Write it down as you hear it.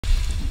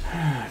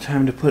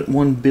Time to put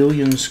 1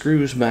 billion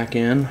screws back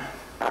in.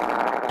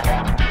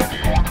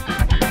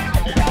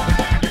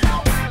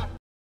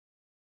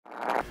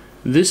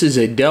 This is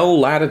a Dell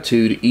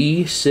Latitude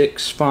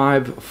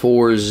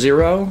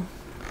E6540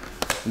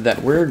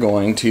 that we're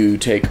going to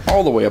take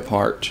all the way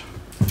apart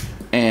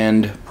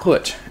and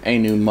put a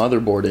new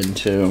motherboard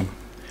into.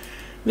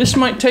 This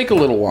might take a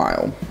little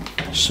while,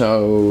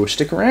 so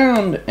stick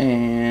around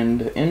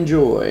and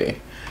enjoy.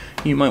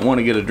 You might want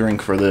to get a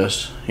drink for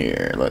this.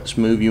 Here, let's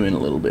move you in a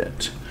little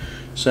bit.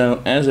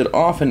 So, as it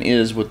often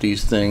is with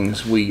these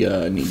things, we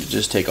need to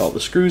just take all the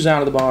screws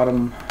out of the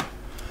bottom.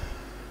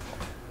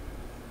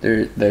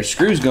 There's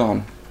screws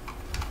gone.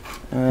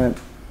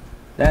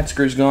 That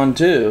screw's gone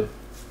too.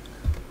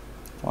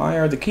 Why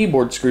are the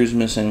keyboard screws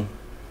missing?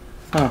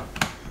 Huh.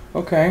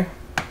 Okay.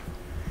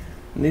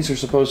 And these are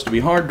supposed to be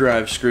hard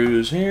drive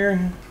screws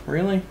here.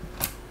 Really?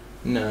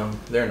 No,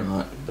 they're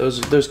not.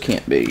 Those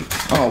can't be.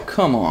 Oh,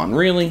 come on,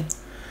 really?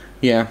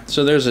 Yeah,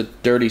 so there's a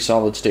dirty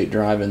solid state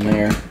drive in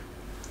there.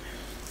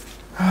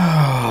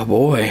 Oh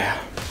boy.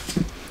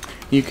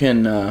 You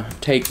can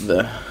take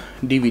the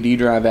DVD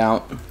drive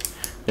out.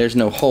 There's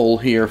no hole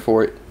here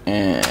for it,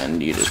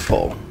 and you just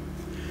pull.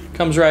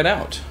 Comes right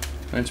out.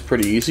 That's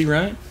pretty easy,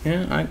 right?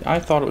 Yeah, I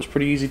thought it was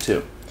pretty easy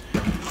too.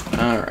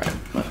 Alright,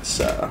 let's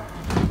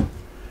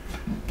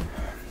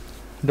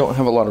don't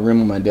have a lot of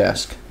room on my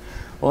desk.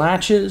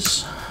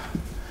 Latches,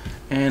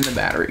 and the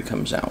battery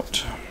comes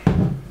out.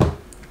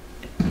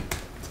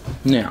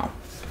 Now,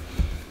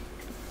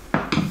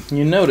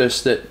 you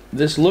notice that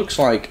this looks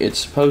like it's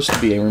supposed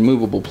to be a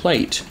removable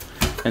plate,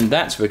 and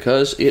that's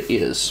because it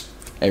is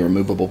a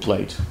removable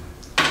plate.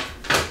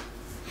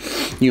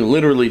 You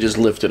literally just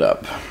lift it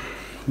up.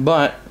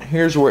 But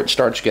here's where it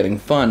starts getting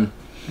fun.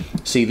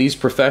 See, these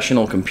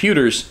professional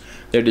computers,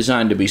 they're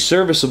designed to be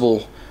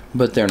serviceable,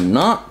 but they're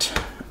not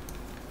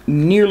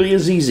nearly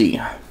as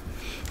easy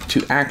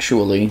to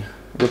actually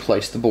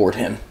replace the board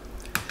in.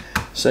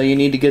 So you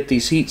need to get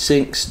these heat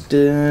sinks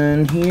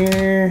done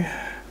here.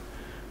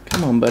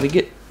 Come on, buddy,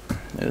 get...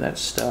 Oh,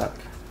 that's stuck.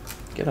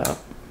 Get up.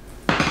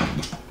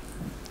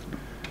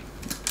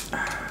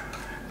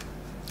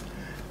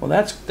 Well,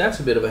 that's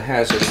a bit of a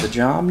hazard of the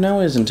job now,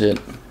 isn't it?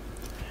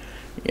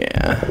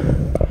 Yeah.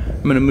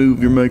 I'm gonna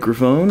move your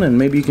microphone, and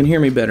maybe you can hear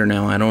me better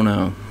now. I don't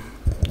know.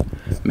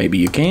 Maybe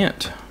you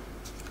can't.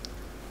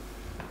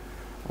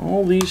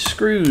 All these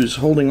screws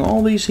holding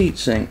all these heat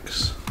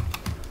sinks.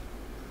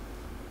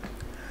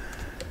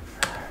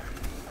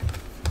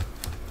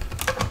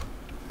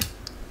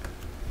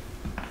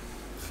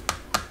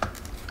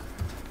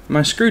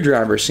 My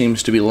screwdriver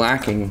seems to be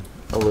lacking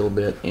a little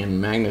bit in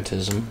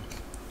magnetism.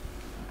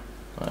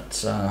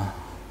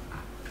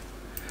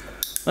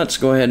 Let's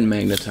go ahead and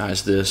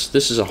magnetize this.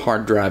 This is a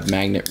hard drive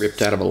magnet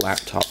ripped out of a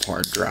laptop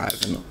hard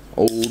drive, an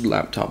old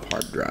laptop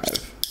hard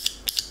drive.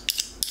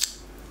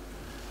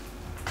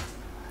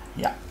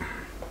 Yeah.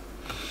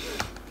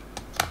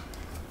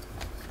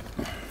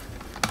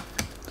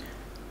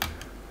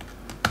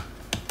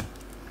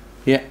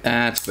 Yeah,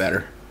 that's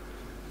better.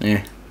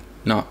 Eh,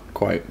 not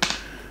quite.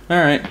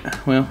 Alright,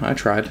 well, I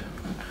tried.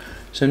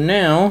 So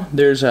now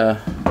there's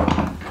a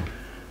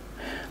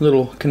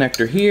little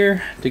connector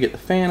here to get the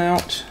fan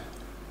out.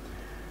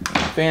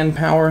 Fan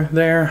power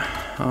there.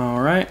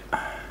 Alright.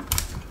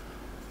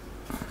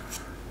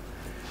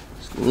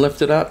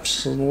 Lift it up,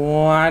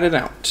 slide it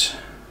out.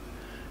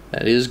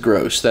 That is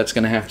gross. That's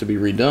going to have to be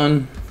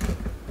redone.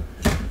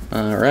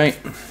 Alright.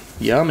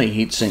 Yummy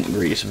heatsink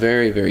grease.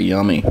 Very, very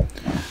yummy.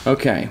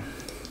 Okay.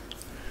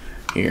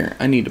 Here,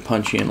 I need to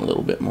punch in a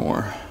little bit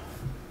more.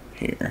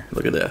 Here,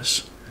 look at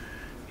this.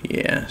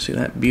 Yeah, see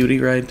that beauty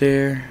right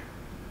there?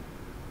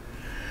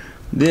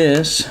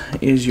 This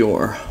is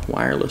your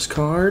wireless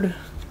card.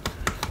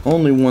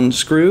 Only one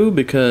screw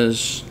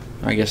because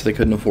I guess they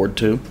couldn't afford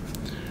to.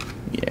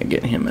 Yeah,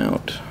 get him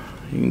out.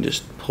 You can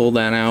just pull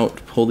that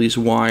out, pull these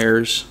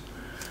wires,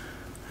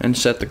 and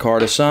set the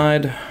card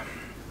aside.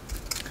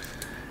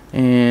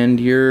 And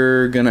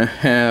you're gonna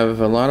have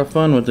a lot of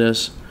fun with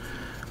this.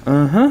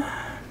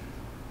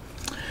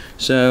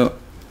 So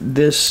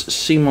this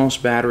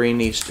CMOS battery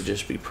needs to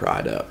just be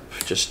pried up.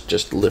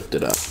 Just lift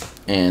it up.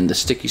 And the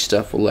sticky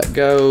stuff will let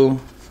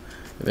go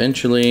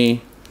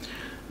eventually.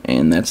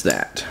 And that's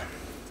that.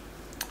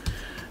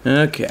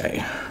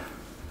 Okay.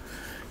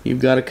 You've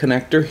got a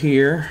connector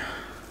here.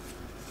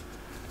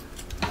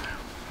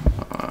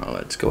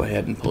 Let's go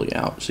ahead and pull you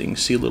out so you can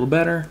see a little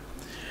better.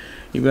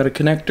 You've got a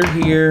connector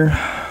here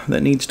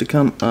that needs to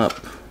come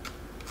up.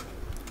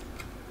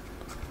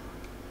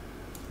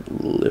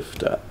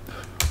 Lift up.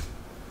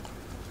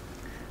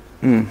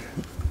 I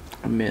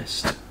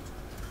missed.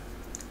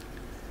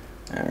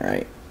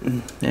 Alright.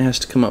 It has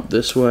to come up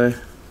this way.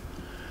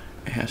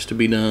 It has to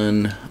be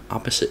done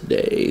opposite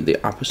day, the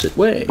opposite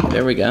way.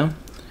 There we go.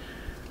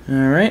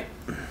 Alright.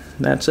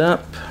 That's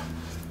up.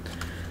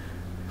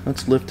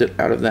 Let's lift it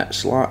out of that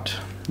slot.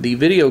 The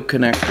video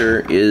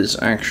connector is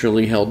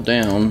actually held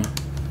down,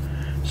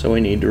 so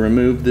we need to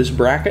remove this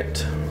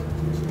bracket.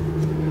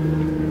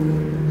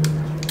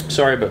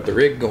 Sorry about the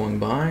rig going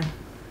by.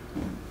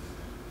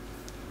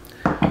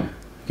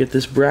 Get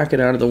this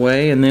bracket out of the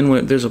way, and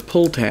then there's a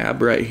pull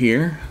tab right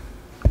here.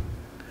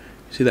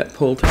 See that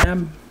pull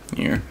tab?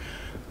 Here,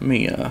 let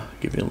me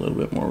give you a little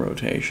bit more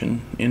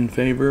rotation in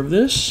favor of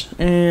this,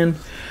 and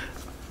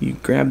you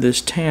grab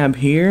this tab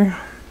here,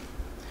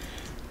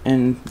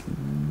 and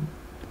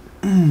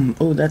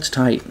oh, that's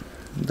tight.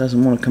 It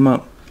doesn't want to come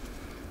up.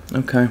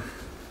 Okay.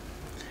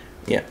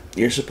 Yeah,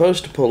 you're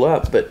supposed to pull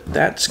up, but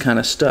that's kind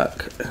of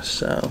stuck.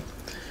 So,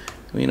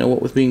 you know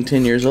what, with being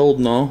 10 years old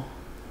and all.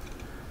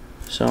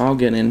 So I'll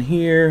get in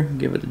here,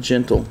 give it a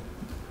gentle.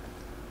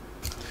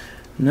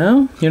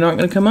 No, you're not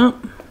going to come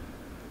up?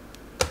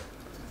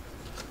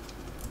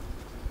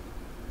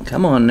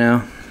 Come on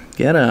now,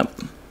 get up.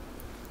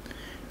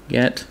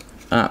 Get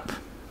up.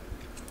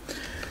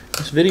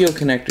 This video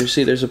connector,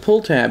 see, there's a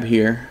pull tab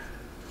here.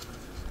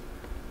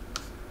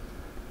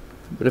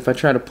 But if I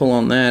try to pull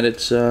on that,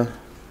 it's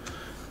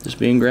just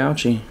being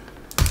grouchy.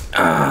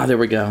 Ah, there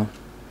we go.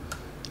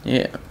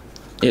 Yeah,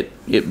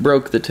 it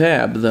broke the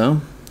tab though,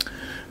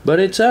 but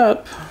it's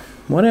up.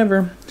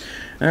 Whatever.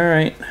 All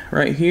right,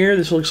 right here.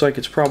 This looks like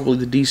it's probably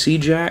the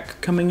DC jack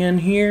coming in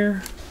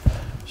here.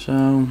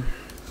 So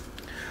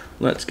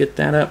let's get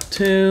that up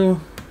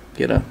too.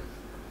 Get a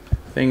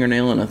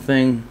fingernail and a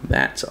thing.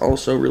 That's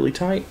also really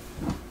tight.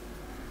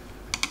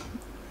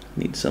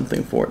 Need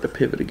something for it to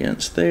pivot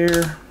against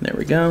there. There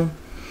we go.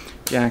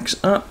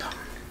 Jack's up.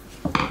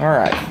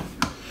 Alright.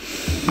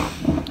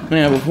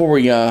 Now before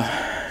we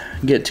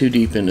get too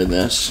deep into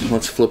this,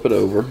 let's flip it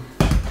over.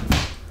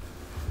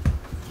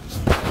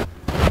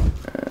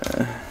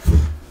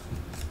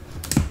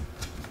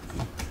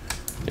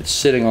 It's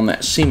sitting on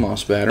that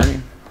CMOS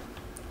battery.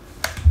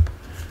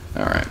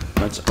 Alright,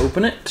 let's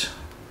open it.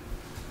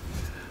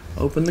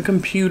 Open the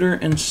computer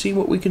and see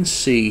what we can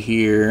see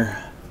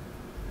here.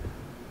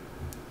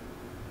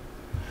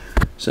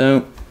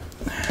 So,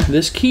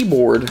 this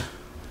keyboard,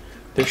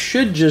 there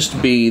should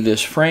just be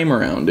this frame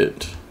around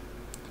it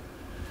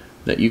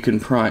that you can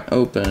pry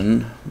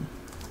open.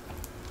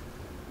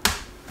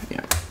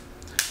 Yeah.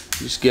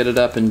 Just get it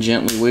up and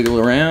gently wiggle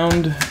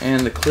around,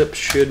 and the clip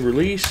should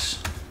release.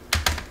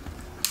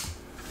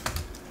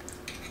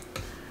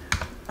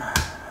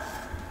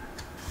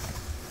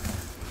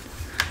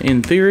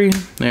 In theory,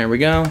 there we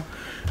go.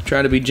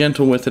 Try to be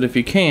gentle with it if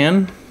you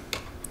can.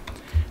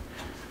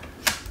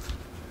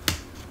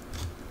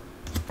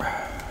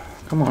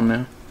 Come on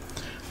now.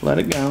 Let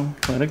it go.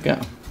 Let it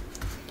go.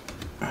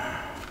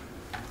 Yeah,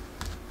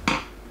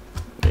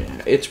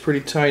 it's pretty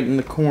tight in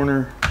the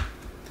corner.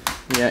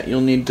 Yeah,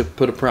 you'll need to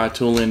put a pry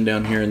tool in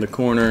down here in the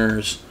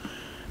corners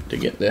to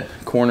get the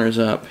corners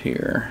up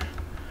here.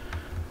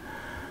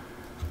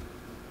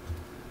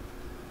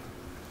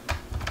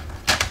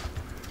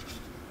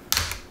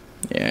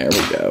 There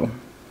we go.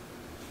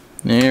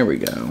 There we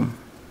go.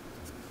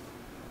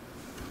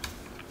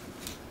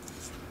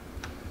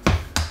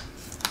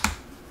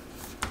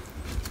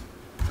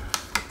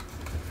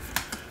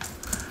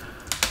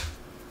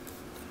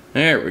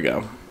 There we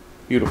go.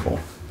 Beautiful.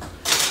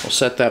 We'll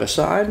set that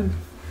aside.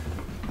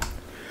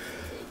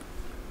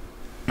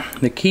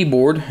 The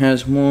keyboard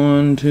has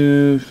 1,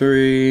 2,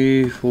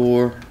 3,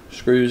 4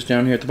 screws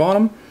down here at the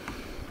bottom.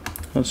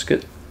 Let's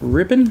get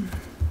ripping.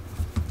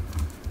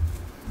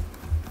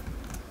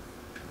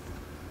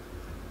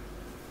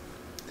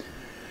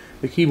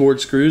 The keyboard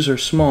screws are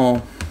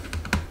small.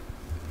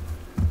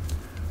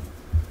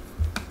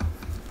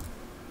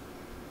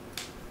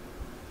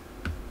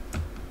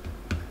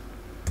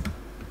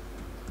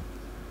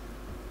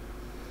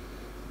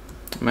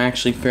 I'm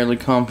actually fairly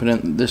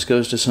confident that this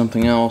goes to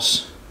something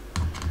else.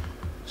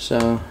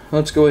 So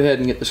let's go ahead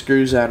and get the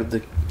screws out of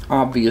the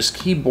obvious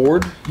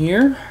keyboard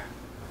here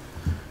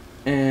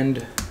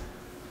and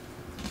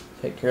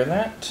take care of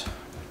that.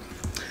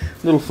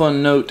 Little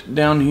fun note,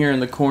 down here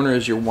in the corner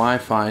is your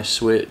Wi-Fi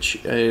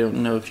switch. I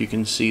don't know if you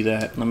can see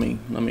that. Let me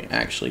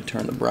actually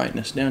turn the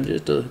brightness down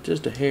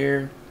just a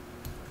hair.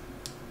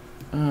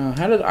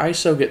 How did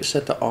ISO get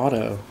set to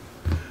auto?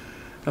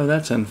 Oh,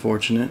 that's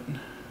unfortunate.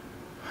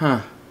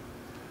 Huh.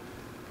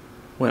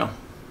 Well,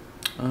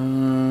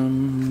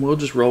 we'll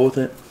just roll with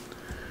it.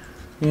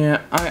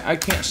 Yeah, I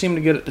can't seem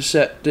to get it to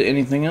set to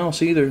anything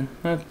else either.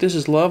 This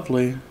is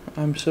lovely.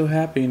 I'm so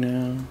happy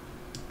now.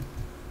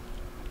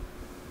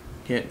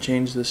 Can't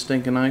change the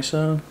stinking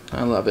ISO.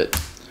 I love it.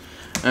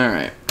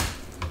 Alright.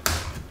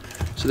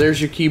 So there's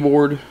your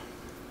keyboard.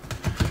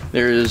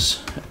 There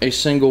is a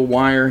single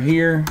wire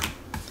here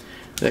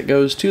that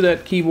goes to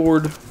that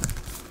keyboard.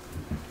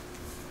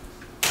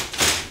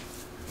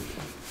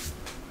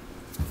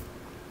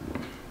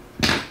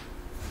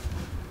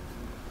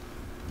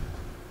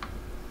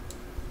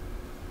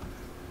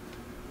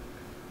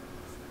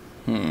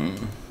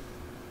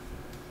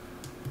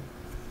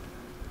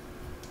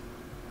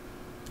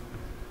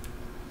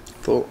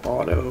 Full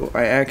auto.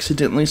 I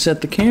accidentally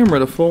set the camera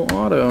to full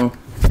auto.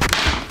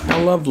 How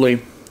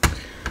lovely.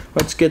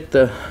 Let's get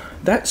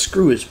that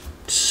screw is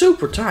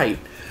super tight.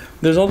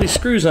 There's all these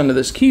screws under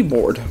this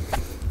keyboard.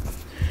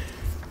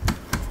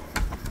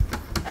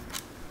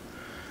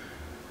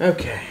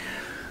 Okay.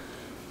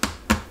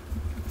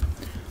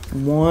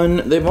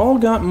 They've all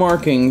got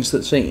markings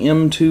that say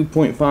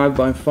M2.5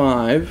 by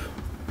 5,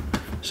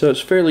 so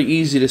it's fairly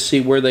easy to see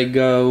where they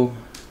go,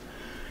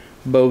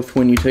 both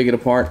when you take it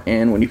apart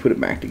and when you put it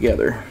back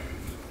together.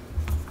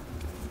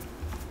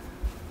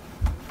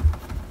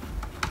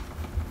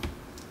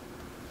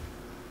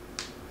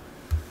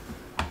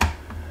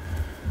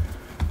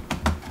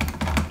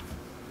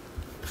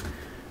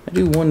 I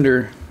do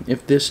wonder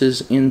if this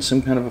is in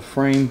some kind of a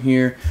frame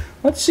here.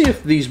 Let's see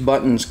if these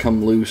buttons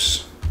come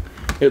loose.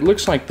 It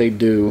looks like they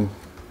do.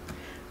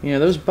 Yeah,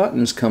 those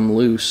buttons come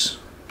loose,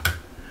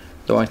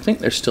 though I think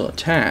they're still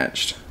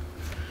attached.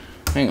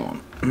 Hang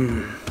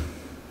on.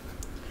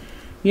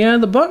 Yeah,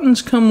 the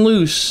buttons come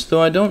loose,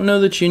 though I don't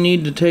know that you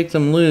need to take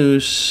them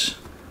loose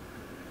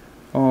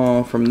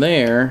from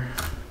there.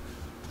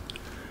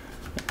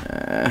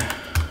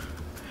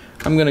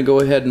 I'm gonna go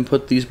ahead and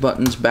put these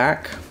buttons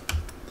back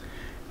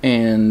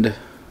and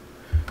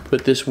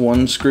put this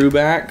one screw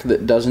back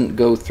that doesn't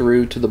go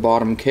through to the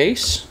bottom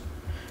case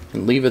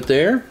and leave it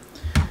there,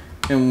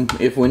 and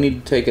if we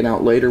need to take it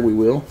out later, we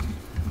will.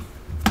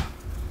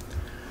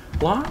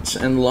 Lots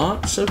and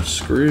lots of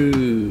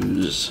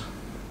screws.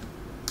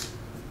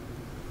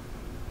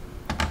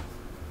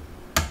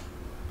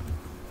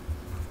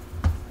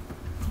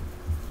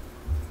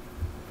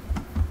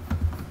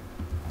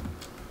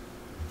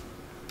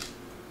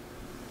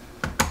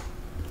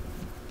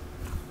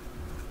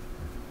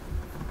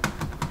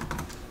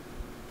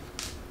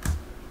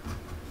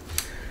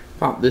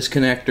 Pop this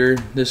connector.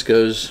 This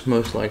goes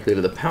most likely to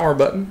the power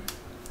button.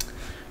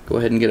 Go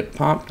ahead and get it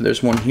popped.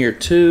 There's one here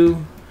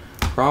too.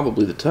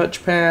 Probably the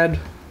touchpad.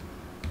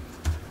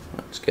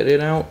 Let's get it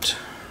out.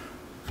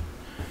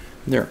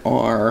 There's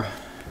a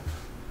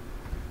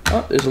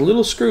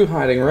little screw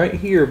hiding right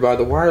here by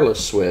the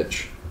wireless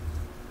switch.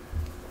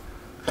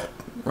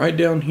 Right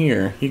down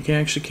here. You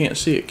actually can't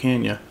see it,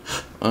 can you?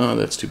 Oh,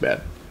 that's too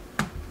bad.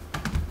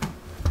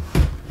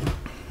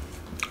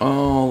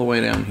 All the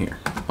way down here.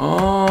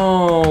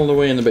 All the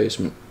way in the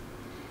basement.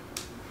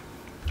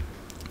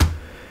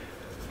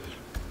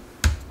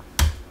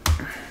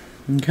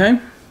 Okay,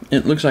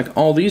 it looks like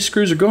all these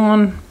screws are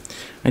gone.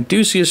 I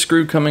do see a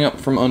screw coming up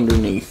from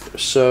underneath,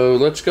 so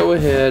let's go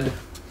ahead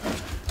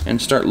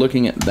and start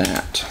looking at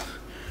that.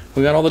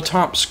 We got all the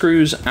top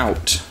screws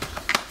out,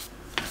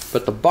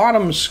 but the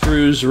bottom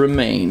screws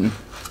remain.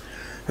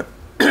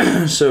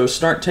 So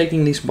start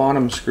taking these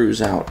bottom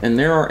screws out, and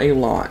there are a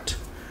lot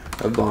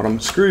of bottom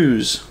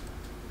screws.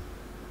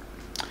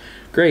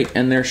 Great,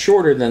 and they're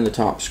shorter than the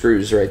top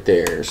screws right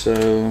there,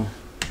 so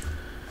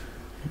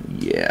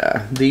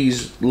yeah,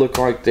 these look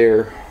like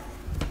they're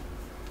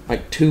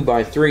like 2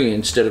 by 3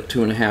 instead of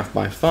 2.5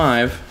 by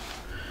 5,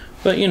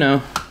 but you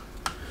know,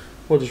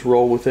 we'll just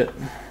roll with it.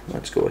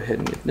 Let's go ahead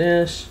and get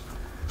this.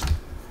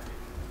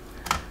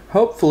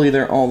 Hopefully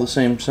they're all the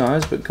same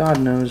size, but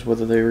God knows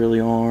whether they really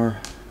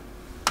are.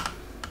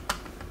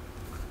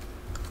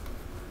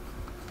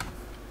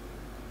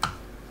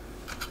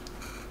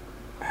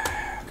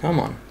 Come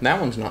on,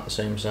 that one's not the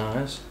same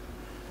size.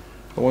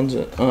 The ones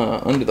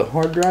under the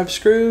hard drive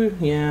screw,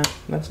 yeah,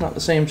 that's not the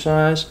same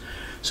size.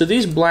 So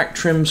these black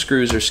trim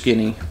screws are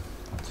skinny.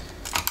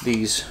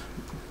 These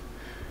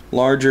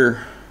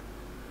larger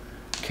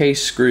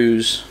case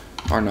screws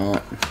are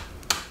not.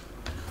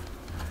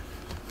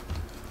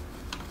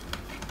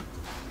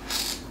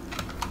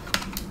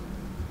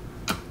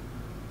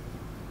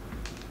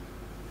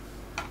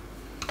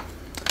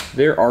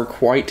 There are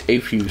quite a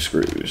few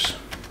screws,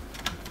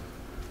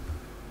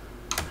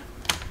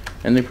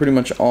 and they pretty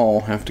much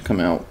all have to come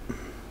out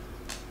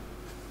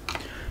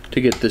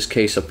to get this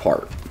case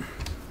apart.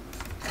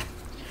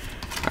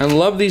 I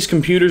love these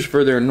computers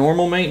for their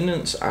normal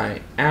maintenance.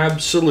 I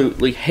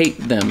absolutely hate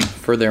them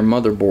for their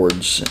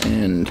motherboards,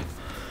 and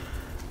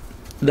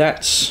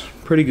that's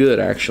pretty good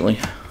actually.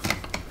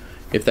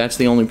 If that's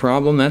the only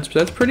problem, that's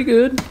pretty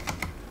good.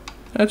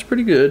 That's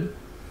pretty good.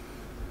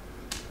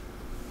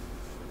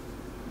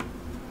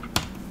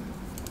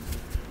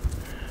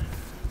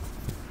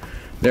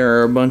 There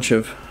are a bunch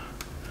of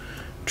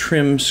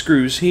trim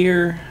screws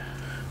here.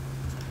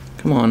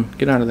 Come on,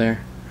 get out of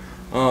there.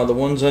 The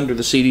ones under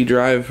the CD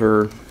drive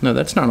are... No,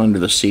 that's not under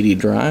the CD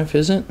drive,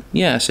 is it?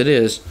 Yes, it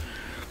is.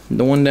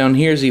 The one down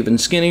here is even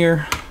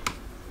skinnier.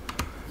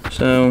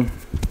 So,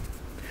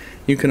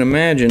 you can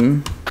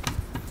imagine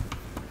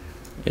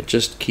it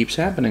just keeps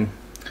happening.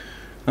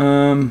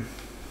 Those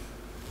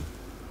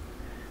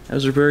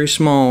are very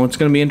small. It's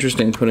going to be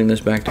interesting putting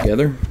this back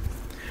together.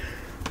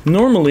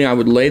 Normally I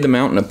would lay them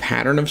out in a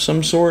pattern of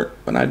some sort,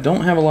 but I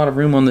don't have a lot of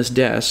room on this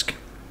desk.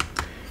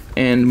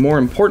 And more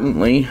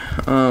importantly,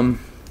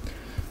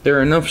 there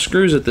are enough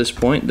screws at this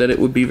point that it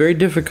would be very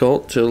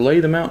difficult to lay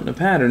them out in a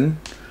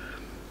pattern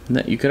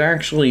that you could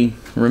actually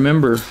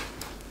remember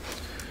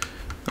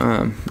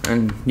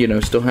and, you know,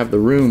 still have the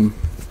room.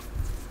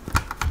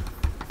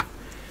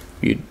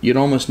 You'd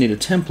almost need a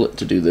template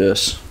to do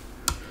this,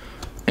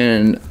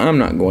 and I'm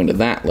not going to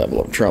that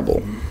level of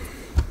trouble.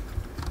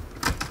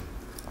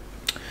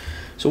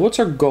 So what's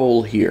our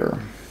goal here?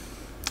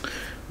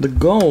 The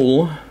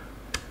goal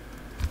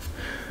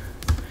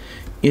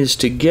is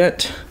to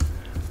get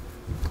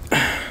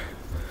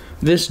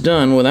this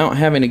done without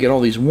having to get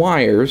all these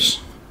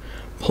wires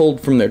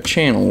pulled from their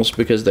channels,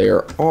 because they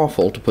are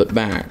awful to put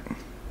back.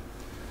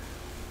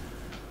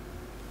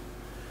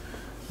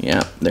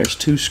 Yeah, there's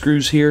 2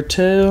 screws here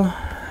too.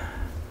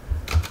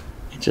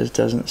 It just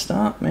doesn't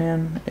stop,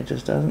 man. It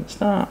just doesn't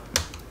stop.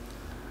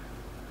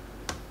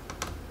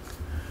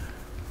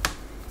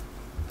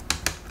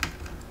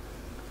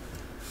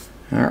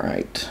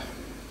 Alright.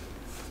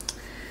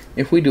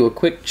 If we do a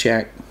quick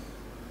check,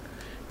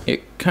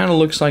 it kind of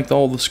looks like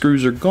all the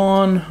screws are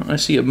gone. I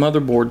see a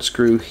motherboard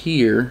screw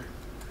here.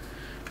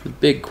 The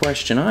big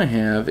question I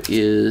have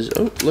is,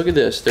 oh, look at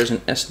this. There's an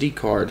SD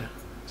card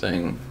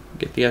thing.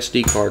 Get the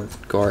SD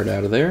card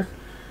out of there.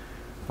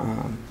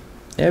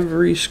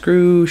 Every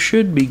screw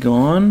should be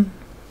gone.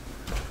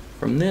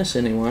 From this,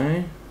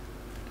 anyway.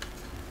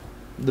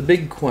 The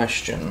big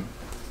question.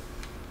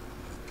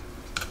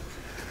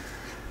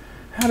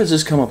 How does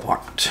this come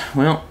apart?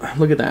 Well,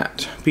 look at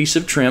that. Piece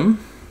of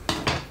trim.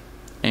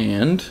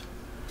 And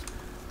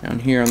down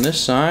here on this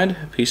side,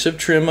 a piece of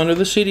trim under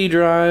the CD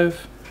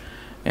drive.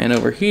 And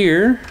over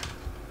here,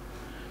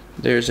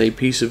 there's a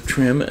piece of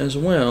trim as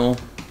well.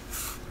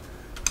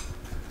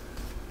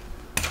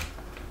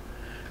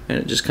 And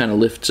it just kind of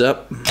lifts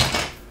up,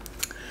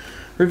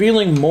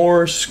 revealing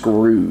more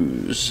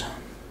screws.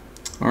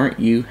 Aren't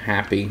you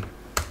happy?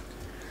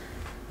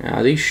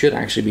 Now, these should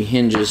actually be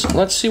hinges.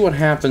 Let's see what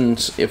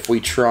happens if we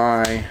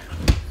try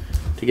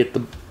to get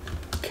the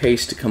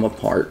case to come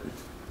apart.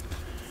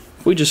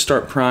 If we just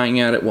start prying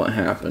at it, what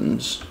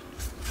happens?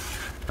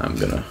 I'm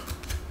gonna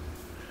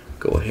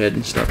go ahead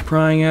and start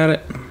prying at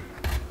it.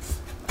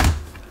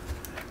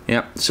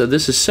 Yeah, so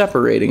this is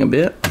separating a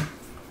bit,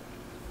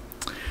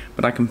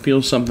 but I can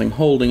feel something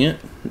holding it.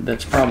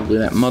 That's probably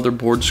that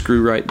motherboard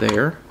screw right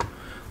there.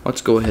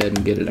 Let's go ahead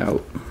and get it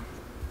out.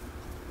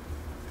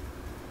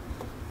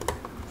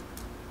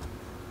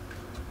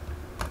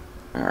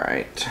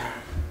 Alright.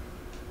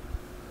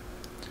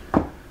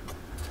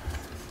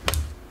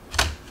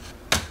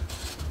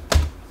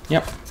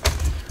 Yep.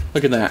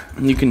 Look at that.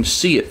 You can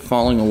see it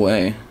falling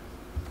away.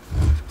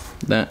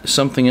 That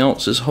something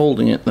else is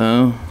holding it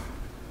though.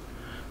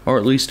 Or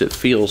at least it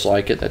feels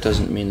like it. That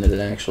doesn't mean that it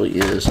actually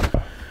is.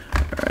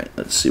 Alright,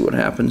 let's see what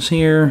happens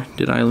here.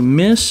 Did I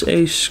miss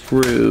a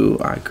screw?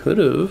 I could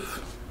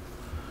have.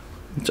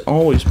 It's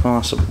always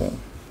possible.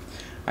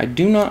 I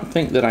do not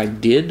think that I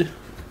did.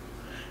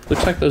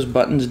 Looks like those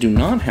buttons do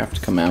not have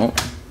to come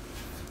out.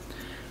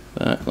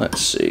 But let's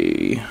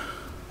see.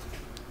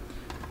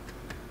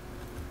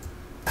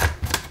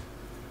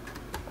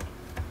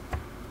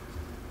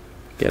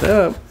 Get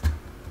up.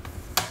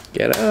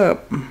 Get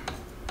up.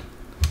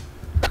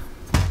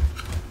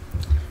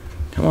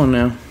 Come on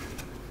now.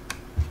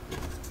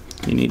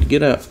 You need to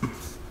get up.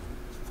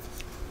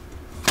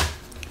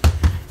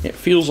 It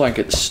feels like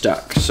it's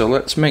stuck, so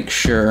let's make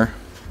sure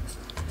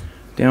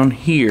down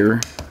here,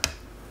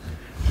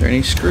 are there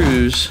any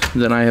screws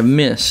that I have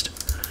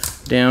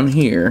missed down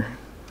here?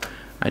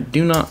 I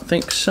do not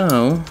think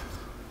so.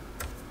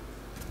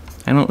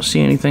 I don't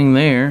see anything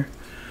there.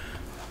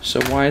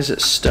 So why is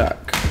it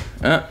stuck?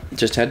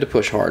 Just had to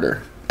push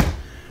harder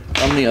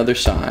from the other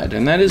side.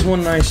 And that is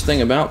one nice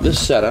thing about this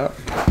setup.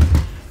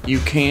 You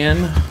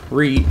can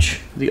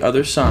reach the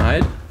other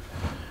side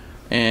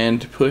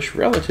and push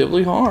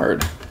relatively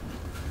hard.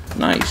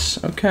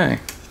 Nice. Okay.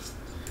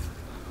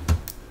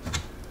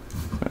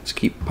 Let's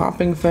keep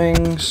popping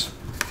things.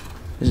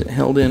 Is it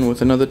held in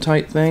with another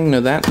tight thing? No,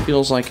 that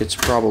feels like it's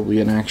probably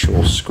an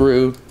actual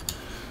screw,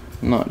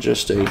 not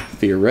just a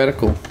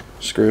theoretical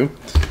screw.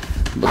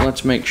 But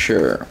let's make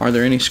sure. Are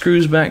there any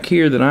screws back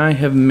here that I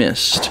have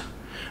missed?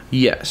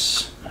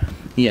 Yes.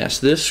 Yes,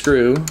 this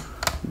screw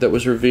that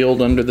was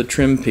revealed under the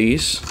trim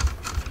piece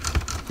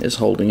is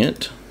holding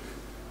it.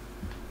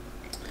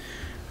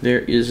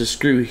 There is a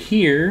screw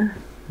here,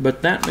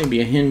 but that may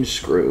be a hinge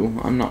screw.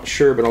 I'm not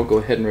sure, but I'll go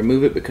ahead and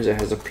remove it because it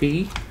has a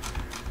P.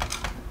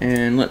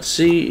 And let's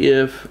see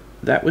if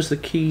that was the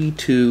key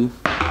to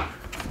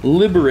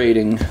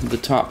liberating the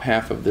top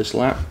half of this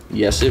lap.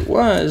 Yes, it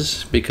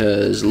was,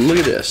 because look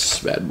at this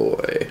bad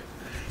boy.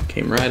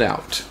 Came right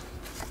out.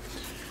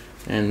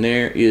 And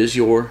there is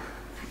your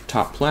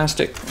top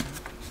plastic.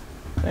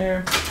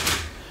 There.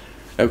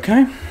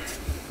 Okay.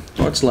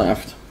 What's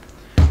left?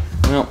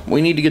 Well,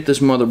 we need to get this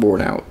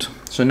motherboard out.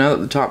 So now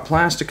that the top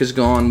plastic is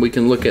gone, we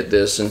can look at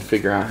this and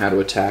figure out how to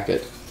attack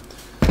it.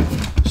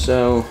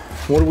 So,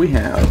 what do we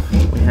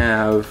have? We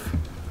have,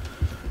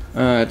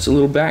 it's a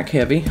little back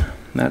heavy.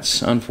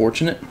 That's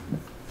unfortunate.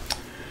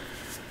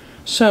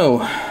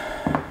 So,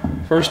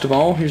 first of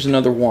all, here's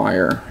another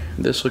wire.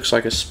 This looks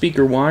like a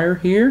speaker wire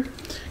here.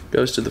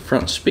 Goes to the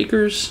front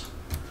speakers.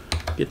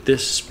 Get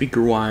this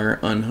speaker wire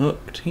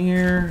unhooked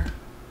here.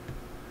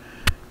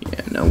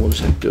 Yeah, no, we'll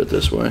just have to do it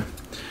this way.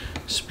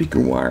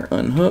 Speaker wire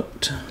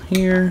unhooked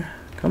here.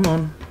 Come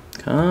on.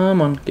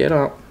 Come on, get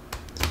up.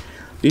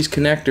 These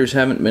connectors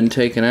haven't been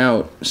taken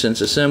out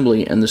since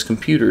assembly, and this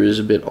computer is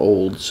a bit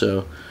old,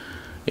 so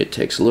it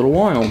takes a little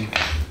while.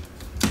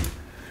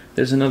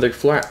 There's another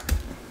flat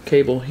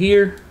cable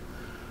here,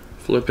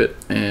 flip it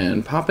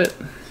and pop it.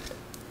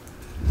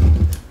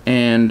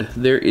 And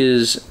there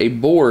is a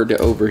board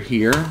over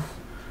here.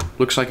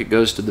 Looks like it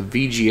goes to the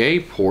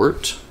VGA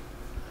port.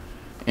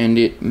 And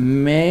it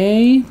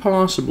may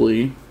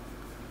possibly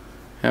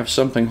have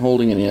something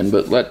holding it in,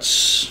 but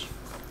let's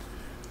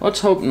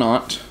hope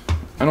not.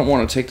 I don't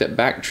want to take that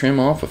back trim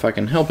off if I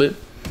can help it,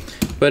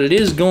 but it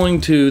is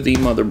going to the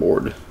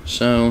motherboard.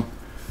 So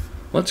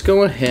let's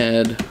go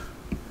ahead,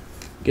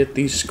 get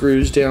these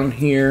screws down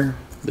here,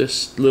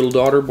 this little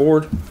daughter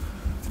board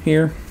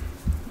here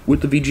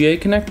with the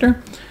VGA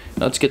connector.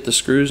 Let's get the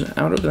screws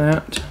out of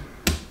that.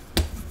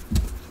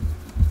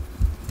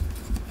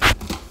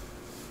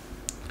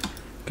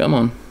 Come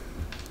on.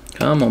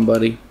 Come on,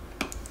 buddy.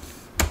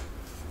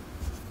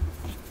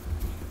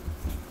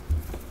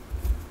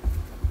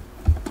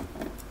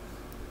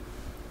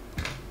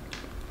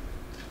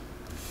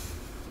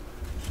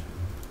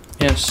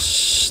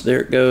 Yes,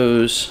 there it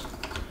goes.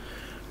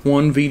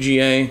 One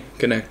VGA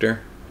connector,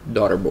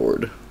 daughter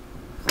board.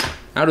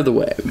 Out of the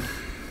way.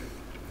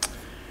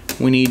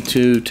 We need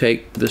to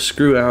take the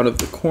screw out of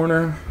the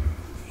corner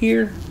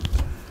here.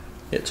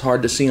 It's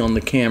hard to see on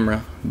the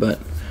camera, but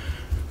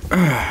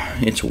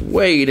it's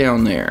way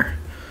down there.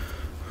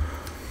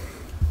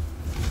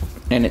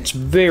 And it's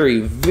very,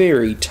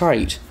 very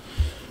tight.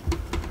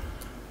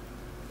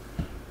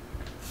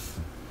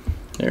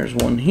 There's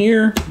one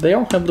here. They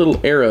all have little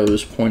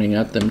arrows pointing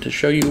at them to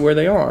show you where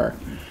they are.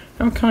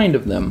 How kind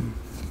of them.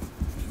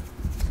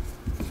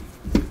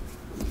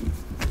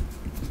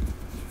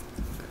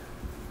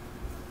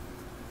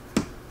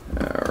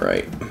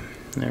 Alright,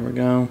 there we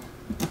go.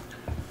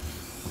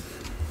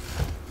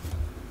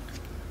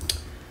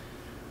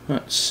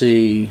 Let's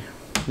see.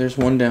 There's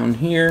one down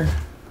here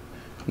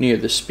near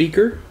the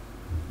speaker.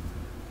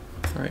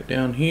 Right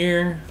down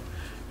here.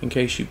 In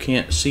case you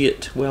can't see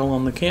it well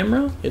on the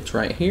camera, it's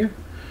right here.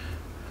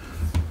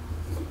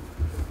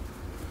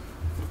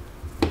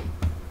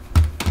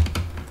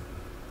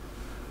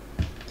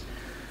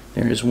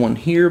 There is one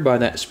here by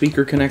that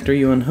speaker connector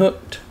you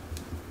unhooked.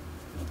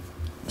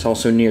 It's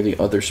also near the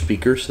other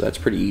speaker, so that's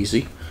pretty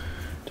easy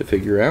to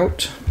figure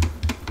out.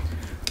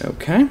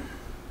 Okay.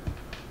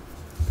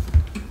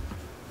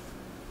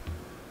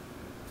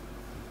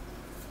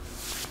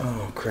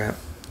 Oh crap.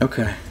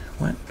 Okay.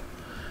 What?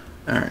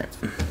 Alright.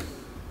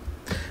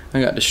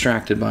 I got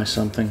distracted by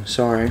something.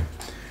 Sorry.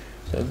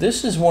 So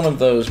this is one of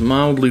those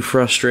mildly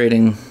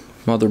frustrating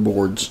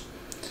motherboards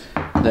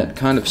that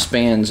kind of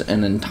spans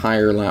an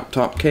entire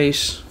laptop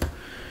case.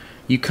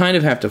 You kind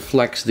of have to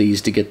flex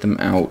these to get them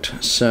out.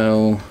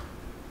 So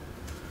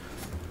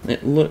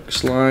it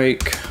looks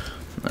like,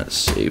 let's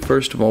see,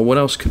 first of all, what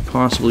else could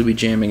possibly be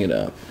jamming it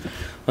up?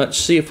 Let's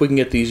see if we can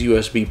get these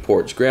USB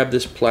ports. Grab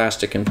this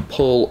plastic and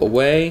pull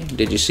away.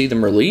 Did you see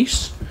them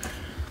release?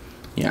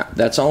 Yeah,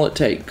 that's all it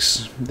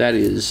takes. That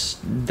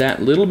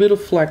little bit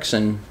of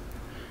flexing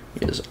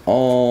is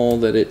all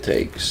that it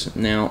takes.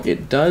 Now,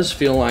 it does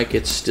feel like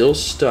it's still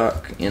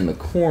stuck in the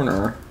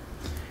corner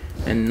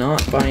and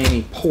not by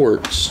any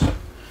ports,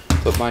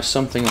 but by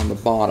something on the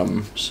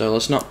bottom. So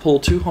let's not pull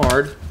too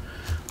hard.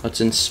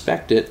 Let's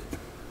inspect it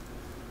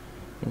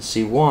and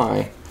see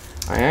why.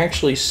 I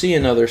actually see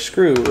another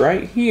screw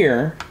right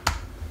here.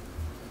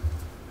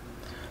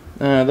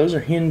 Those are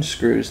hinge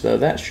screws, though.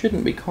 That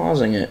shouldn't be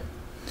causing it.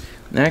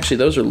 Actually,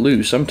 those are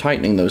loose. I'm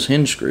tightening those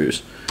hinge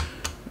screws.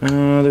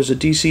 There's a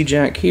DC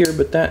jack here,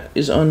 but that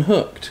is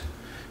unhooked.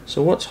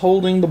 So what's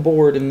holding the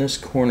board in this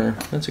corner?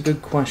 That's a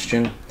good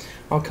question.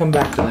 I'll come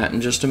back to that in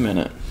just a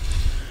minute.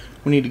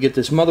 We need to get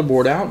this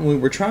motherboard out, and we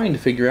were trying to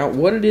figure out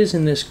what it is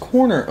in this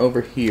corner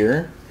over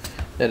here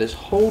that is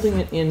holding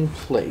it in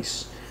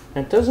place.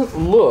 And it doesn't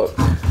look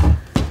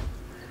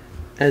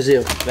as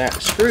if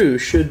that screw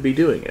should be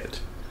doing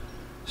it.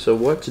 So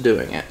what's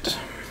doing it?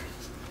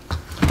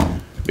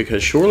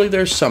 Because surely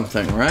there's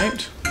something,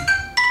 right?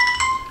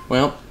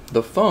 Well,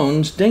 the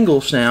phone's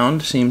dingle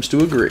sound seems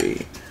to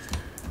agree.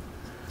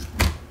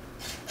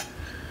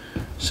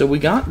 So we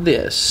got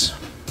this.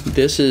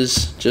 This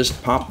is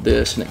just pop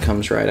this and it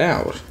comes right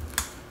out.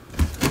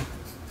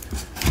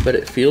 But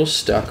it feels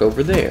stuck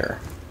over there.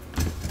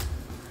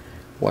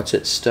 What's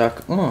it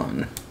stuck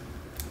on?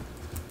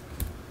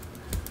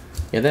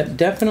 Yeah, that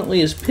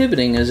definitely is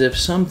pivoting as if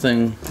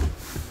something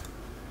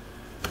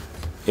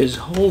is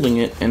holding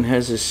it and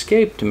has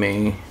escaped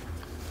me.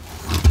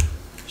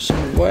 So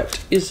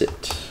what is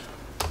it?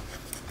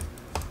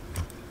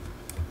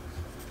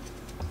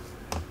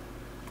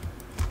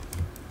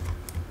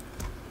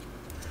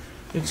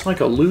 It's like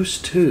a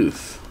loose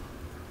tooth.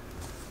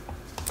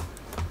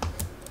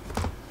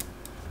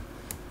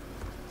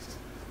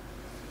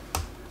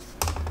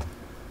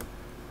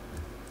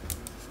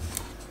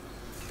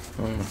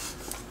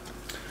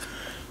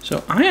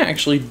 So I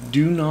actually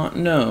do not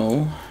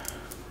know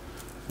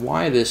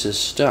why this is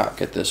stuck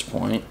at this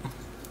point.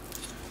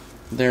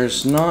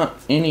 There's not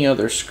any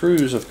other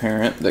screws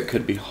apparent that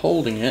could be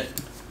holding it.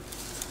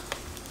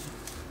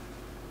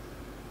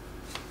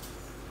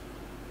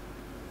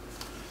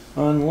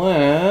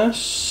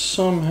 Unless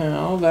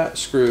somehow that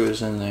screw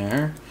is in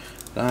there.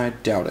 I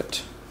doubt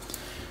it.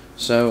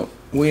 So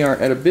we are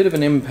at a bit of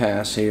an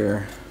impasse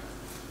here.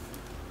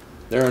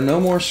 There are no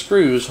more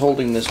screws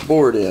holding this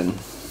board in.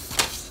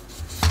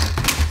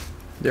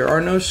 There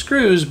are no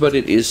screws, but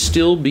it is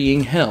still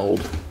being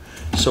held.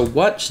 So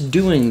what's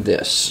doing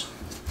this?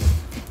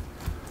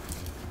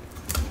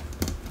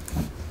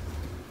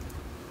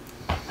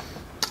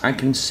 I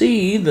can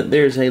see that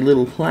there's a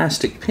little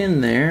plastic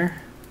pin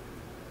there.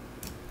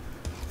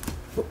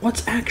 But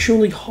what's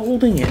actually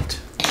holding it?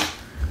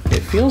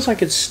 It feels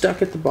like it's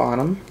stuck at the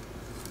bottom.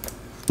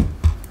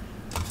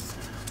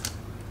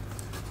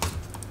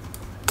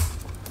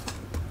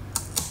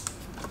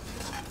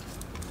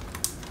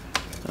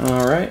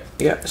 Alright,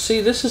 yeah,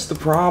 see, this is the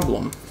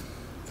problem.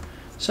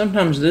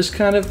 Sometimes this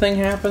kind of thing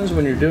happens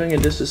when you're doing a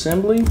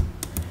disassembly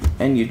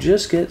and you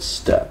just get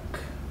stuck.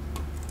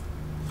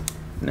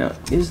 Now,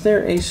 is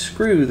there a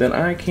screw that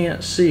I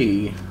can't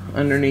see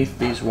underneath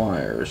these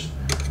wires?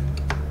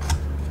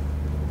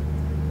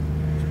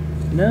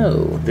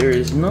 No, there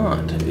is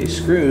not a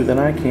screw that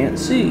I can't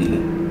see.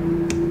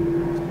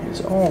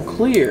 It's all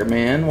clear,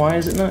 man. Why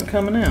is it not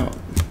coming out?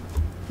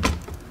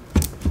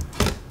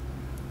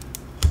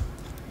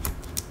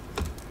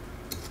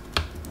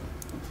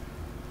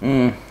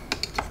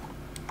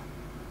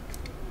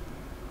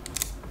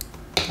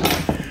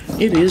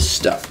 It is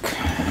stuck.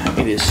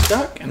 It is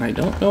stuck, and I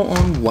don't know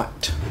on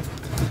what.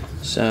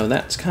 So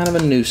that's kind of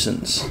a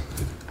nuisance.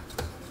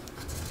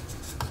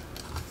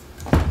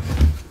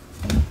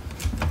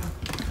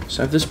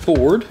 So I have this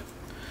board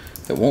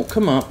that won't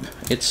come up.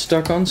 It's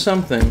stuck on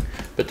something,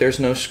 but there's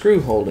no screw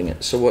holding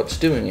it. So what's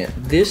doing it?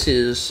 This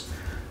is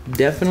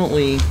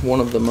definitely one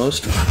of the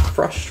most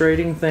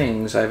frustrating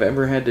things I've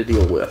ever had to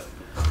deal with.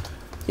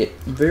 It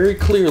very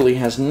clearly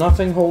has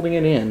nothing holding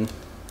it in,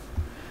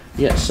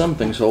 yet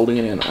something's holding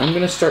it in. I'm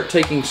going to start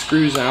taking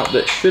screws out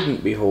that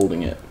shouldn't be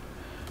holding it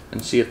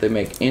and see if they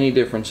make any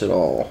difference at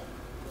all.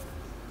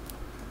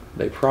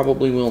 They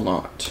probably will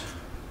not.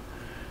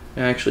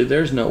 Actually,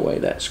 there's no way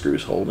that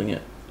screw's holding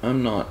it.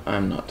 I'm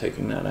not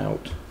taking that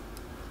out.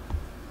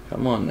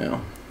 Come on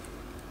now.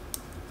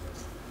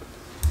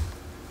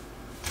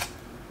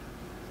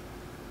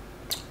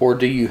 Or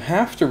do you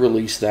have to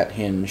release that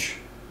hinge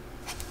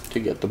to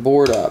get the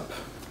board up?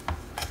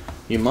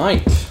 You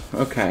might.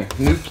 Okay,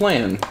 new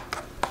plan.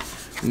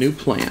 New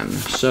plan.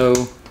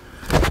 So,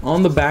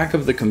 on the back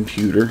of the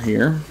computer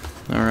here,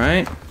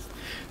 alright,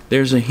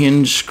 there's a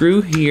hinge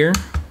screw here.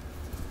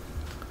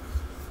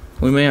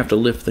 We may have to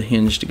lift the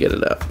hinge to get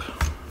it up.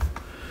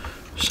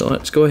 So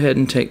let's go ahead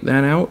and take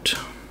that out.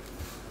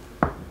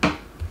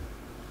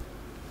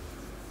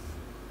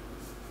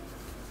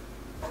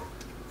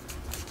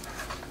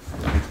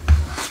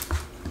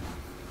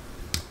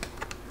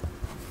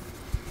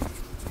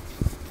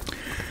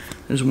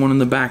 There's one in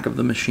the back of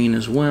the machine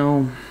as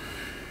well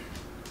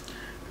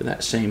for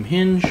that same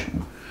hinge.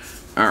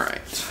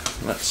 Alright,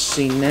 let's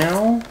see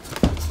now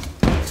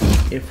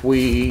if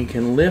we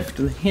can lift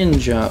the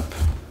hinge up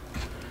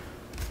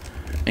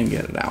and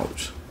get it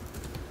out.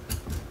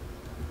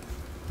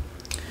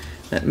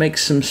 That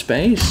makes some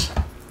space.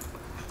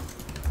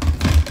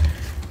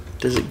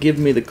 Does it give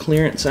me the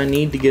clearance I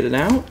need to get it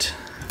out?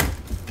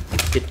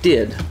 It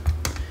did.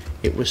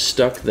 It was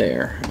stuck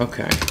there.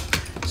 Okay.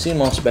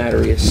 CMOS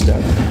battery is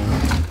stuck now.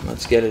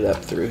 Let's get it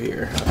up through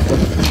here.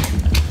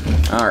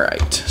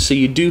 Alright, so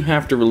you do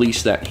have to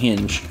release that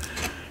hinge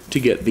to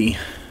get the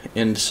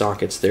end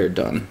sockets there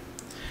done.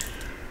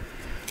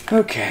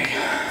 Okay.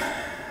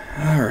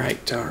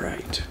 Alright,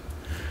 alright.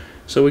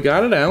 So we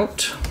got it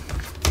out.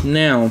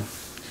 Now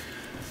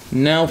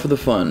for the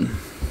fun.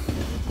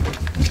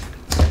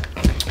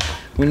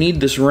 We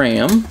need this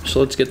RAM, so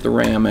let's get the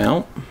RAM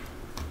out.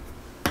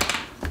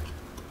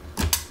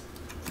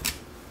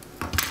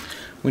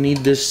 We need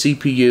this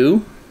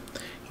CPU.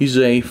 Use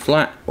a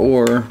flat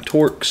or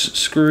Torx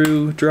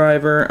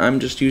screwdriver. I'm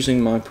just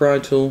using my pry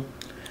tool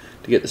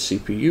to get the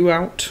CPU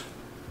out.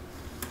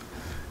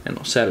 And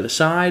I'll set it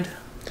aside.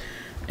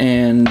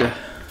 And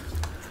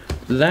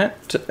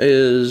that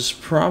is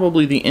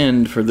probably the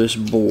end for this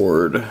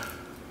board.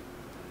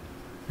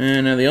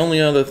 And now the only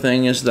other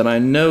thing is that I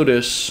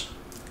notice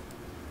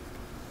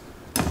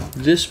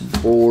this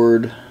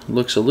board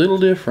looks a little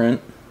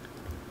different.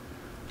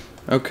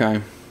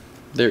 Okay,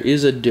 there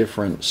is a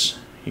difference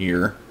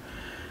here.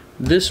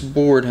 This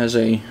board has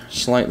a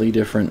slightly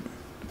different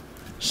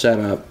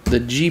setup. The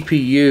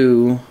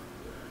GPU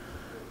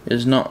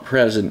is not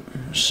present,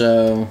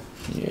 so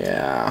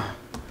yeah.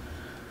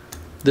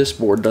 This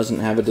board doesn't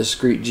have a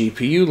discrete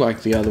GPU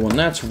like the other one.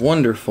 That's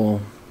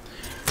wonderful.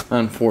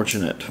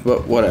 Unfortunate,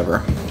 but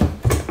whatever.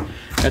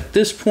 At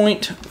this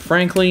point,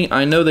 frankly,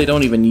 I know they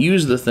don't even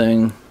use the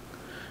thing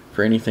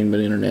for anything but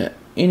internet.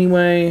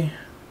 Anyway,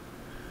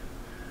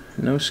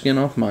 no skin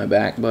off my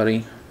back,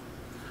 buddy.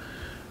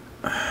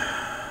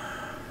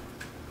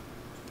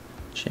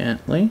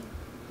 Gently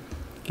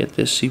get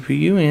this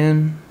CPU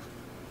in.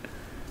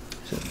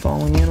 Is it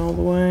falling in all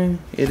the way?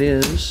 It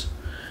is.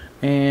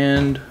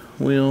 And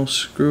we'll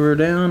screw her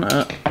down.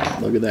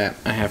 Look at that.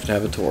 I have to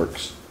have a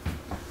Torx.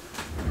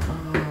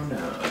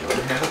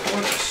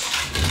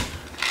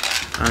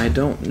 I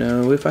don't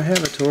know if I have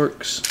a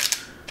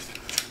Torx.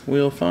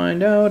 We'll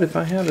find out if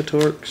I have a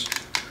Torx.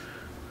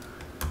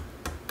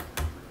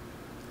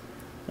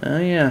 Oh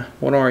yeah,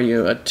 what are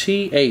you? A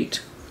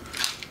T8.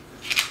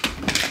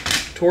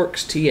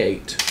 Torx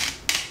T8.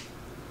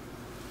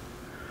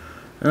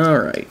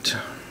 Alright.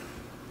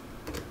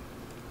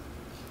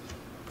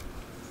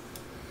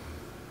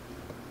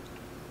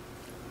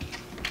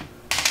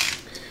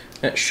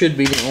 That should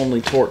be the only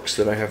Torx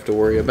that I have to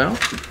worry about.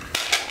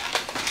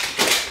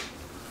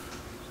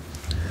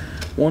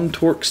 One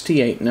Torx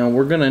T8. Now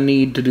we're going to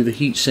need to do the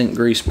heatsink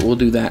grease, but we'll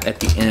do that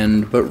at the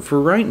end. But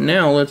for right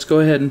now, let's go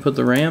ahead and put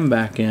the RAM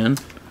back in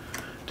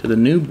to the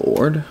new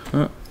board.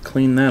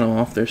 Clean that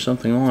off. There's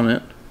something on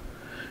it.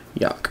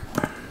 Yuck.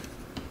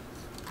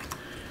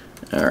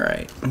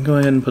 Alright, go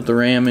ahead and put the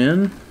RAM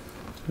in.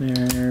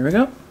 There we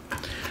go.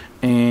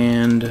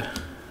 And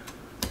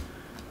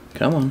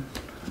come on.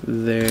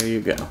 There you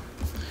go.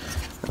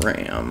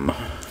 RAM.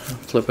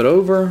 Flip it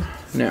over.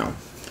 Now,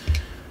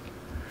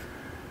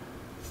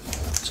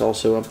 it's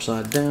also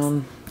upside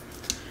down.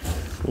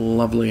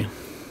 Lovely.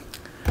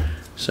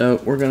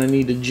 So we're going to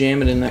need to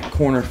jam it in that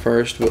corner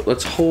first, but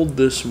let's hold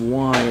this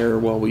wire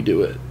while we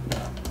do it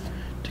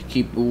to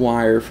keep the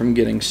wire from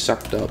getting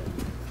sucked up.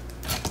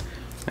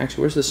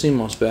 Actually, where's the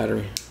CMOS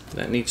battery?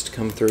 That needs to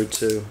come through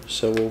too,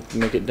 so we'll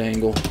make it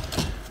dangle.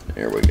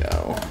 There we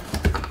go.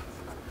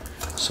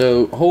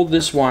 So hold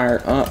this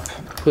wire up,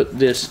 put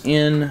this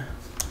in.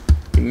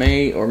 You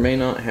may or may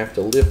not have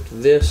to lift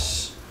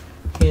this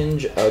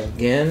hinge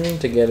again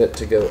to get it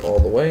to go all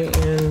the way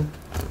in,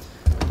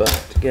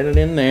 but to get it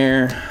in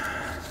there,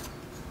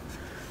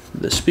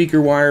 the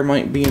speaker wire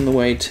might be in the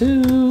way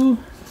too.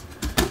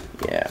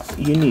 Yeah,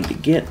 you need to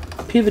get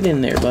pivot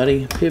in there,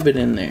 buddy. Pivot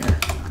in there.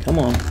 Come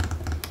on.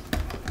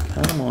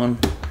 Come on.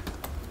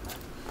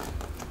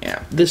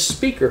 Yeah, this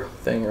speaker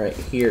thing right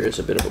here is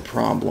a bit of a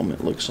problem,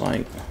 it looks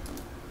like.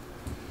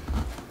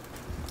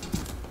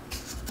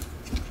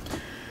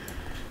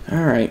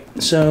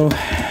 Alright, so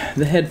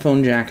the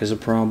headphone jack is a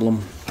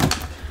problem.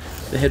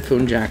 The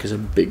headphone jack is a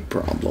big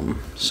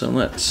problem. So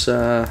let's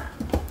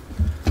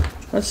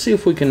see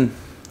if we can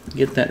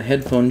get that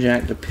headphone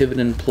jack to pivot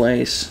in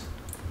place.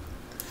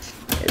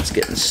 It's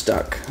getting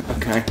stuck.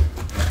 Okay.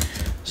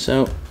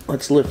 So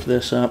let's lift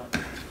this up.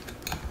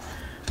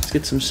 Let's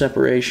get some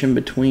separation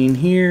between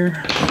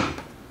here.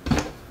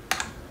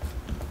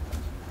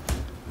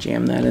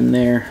 Jam that in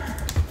there.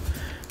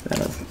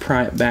 That'll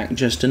pry it back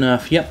just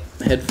enough.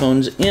 Yep,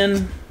 headphones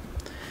in.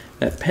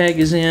 That peg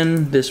is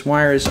in. This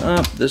wire is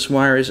up. This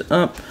wire is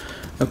up.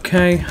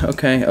 Okay,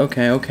 okay,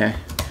 okay, okay.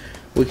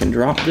 We can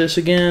drop this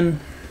again.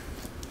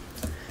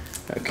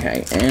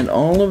 Okay, and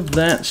all of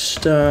that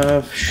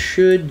stuff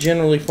should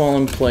generally fall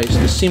in place.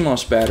 The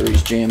CMOS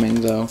battery's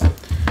jamming though.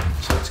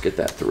 So let's get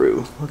that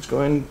through. Let's go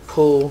ahead and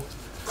pull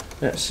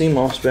that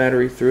CMOS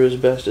battery through as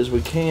best as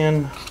we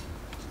can.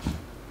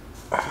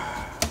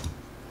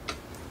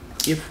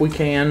 If we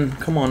can.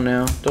 Come on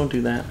now, don't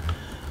do that.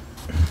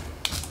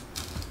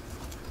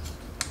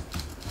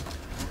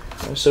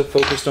 I was so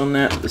focused on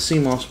that, the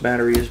CMOS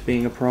battery is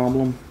being a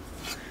problem.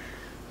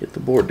 Get the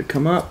board to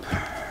come up.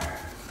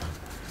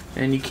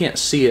 And you can't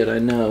see it, I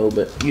know,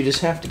 but you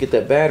just have to get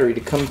that battery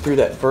to come through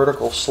that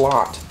vertical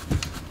slot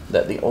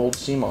that the old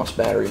CMOS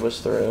battery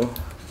was through.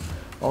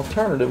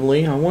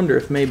 Alternatively, I wonder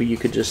if maybe you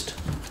could just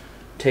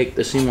take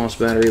the CMOS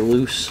battery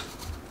loose.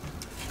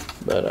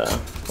 But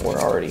we're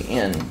already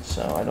in,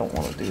 so I don't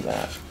want to do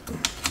that.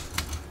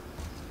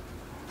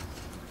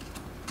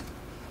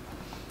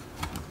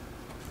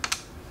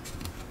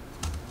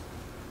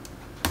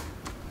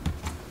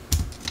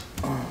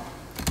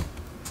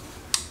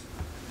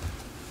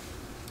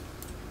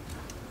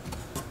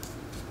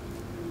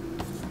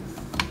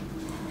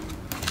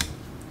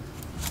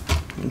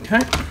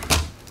 Okay.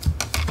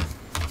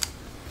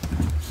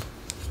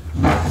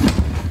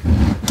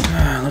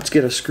 Let's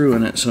get a screw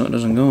in it so it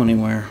doesn't go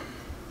anywhere.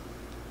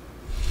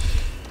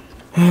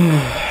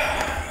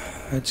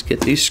 Let's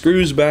get these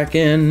screws back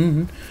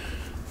in.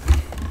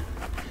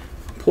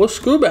 Pull a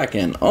screw back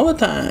in all the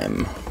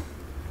time.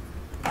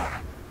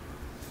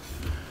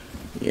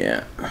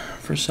 Yeah,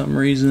 for some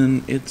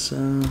reason it's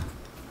a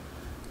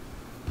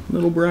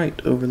little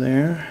bright over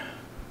there.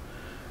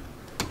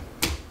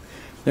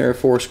 There are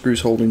 4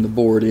 screws holding the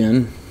board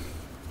in.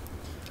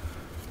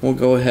 We'll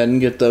go ahead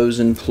and get those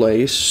in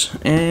place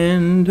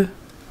and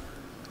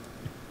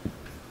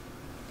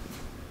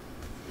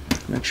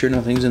make sure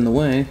nothing's in the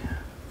way.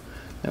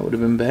 That would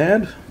have been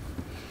bad.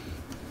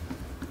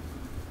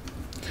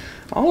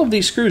 All of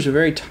these screws are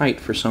very tight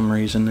for some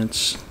reason.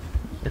 It's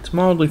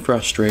mildly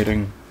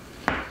frustrating.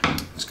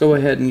 Let's go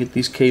ahead and get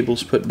these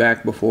cables put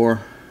back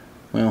before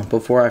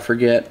I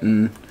forget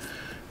and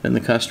then the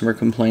customer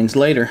complains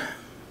later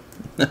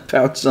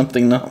about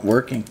something not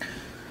working.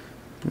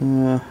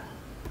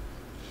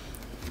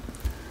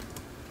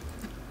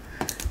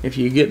 If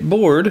you get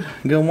bored,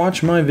 go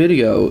watch my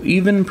video,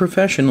 Even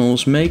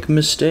Professionals Make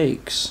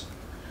Mistakes,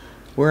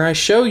 where I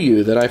show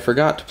you that I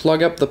forgot to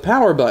plug up the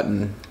power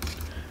button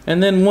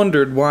and then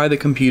wondered why the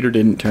computer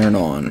didn't turn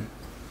on.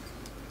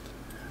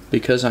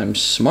 because I'm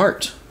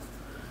smart.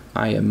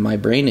 My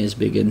brain is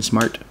big and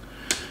smart.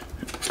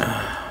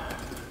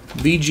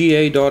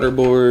 VGA daughter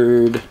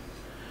board,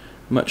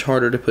 much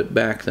harder to put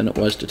back than it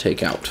was to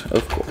take out,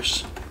 of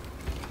course.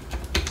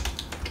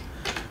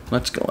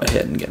 Let's go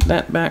ahead and get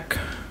that back,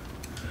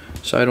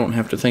 so I don't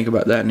have to think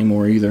about that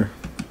anymore either.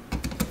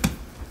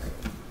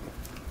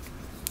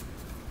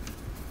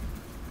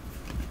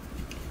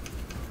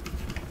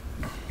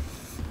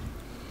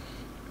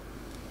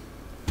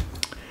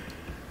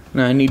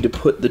 Now I need to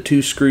put the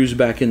 2 screws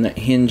back in that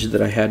hinge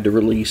that I had to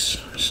release,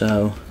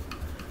 so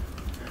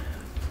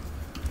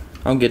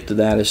I'll get to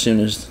that as soon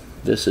as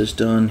this is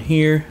done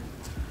here.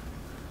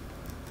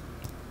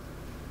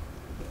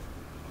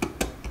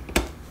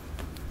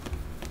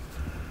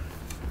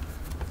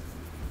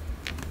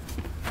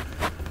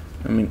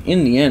 I mean,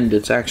 in the end,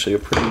 it's actually a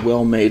pretty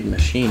well-made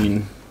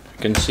machine.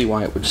 I can see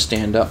why it would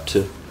stand up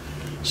to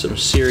some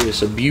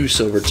serious abuse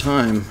over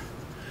time.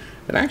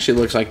 It actually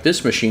looks like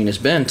this machine is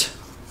bent.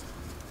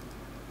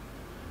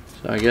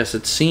 So I guess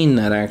it's seen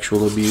that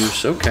actual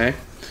abuse. Okay.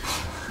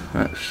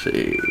 Let's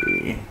see.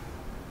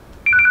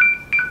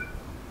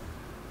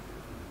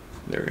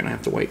 They're gonna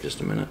have to wait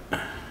just a minute.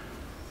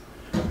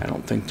 I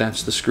don't think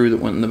that's the screw that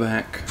went in the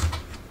back.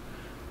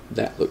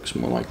 That looks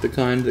more like the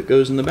kind that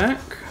goes in the back.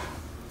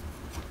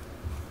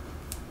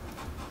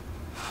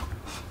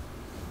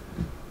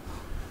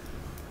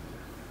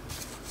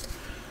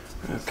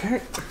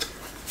 Okay.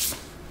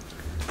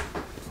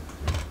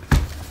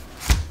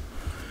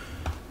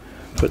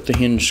 Put the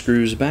hinge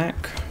screws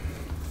back.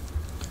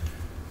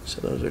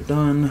 So those are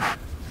done.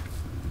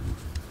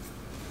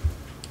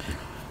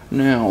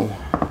 Now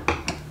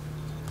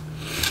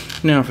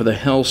for the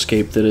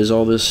hellscape that is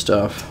all this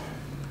stuff.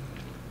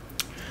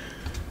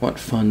 What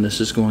fun this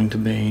is going to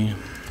be.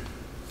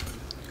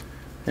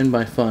 And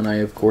by fun, I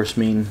of course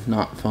mean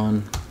not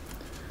fun.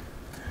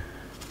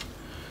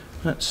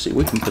 Let's see,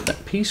 we can put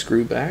that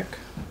P-screw back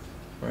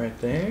right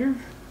there.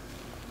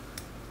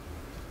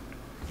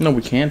 No,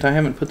 we can't. I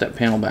haven't put that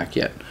panel back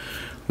yet.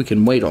 We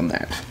can wait on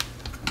that.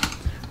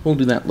 We'll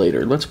do that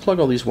later. Let's plug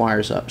all these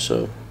wires up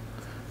so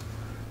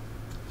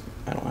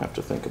I don't have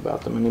to think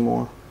about them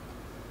anymore.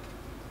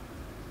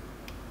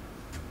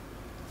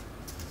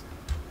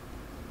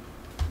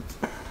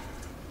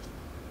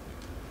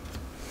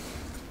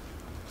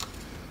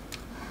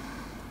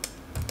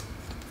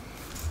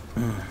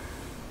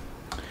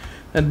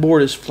 That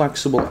board is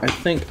flexible. I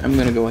think I'm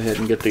going to go ahead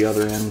and get the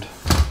other end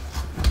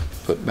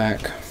put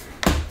back.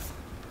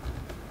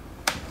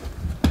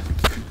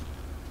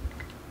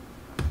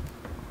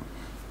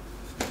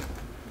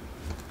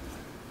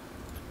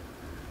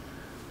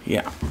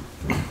 Yeah.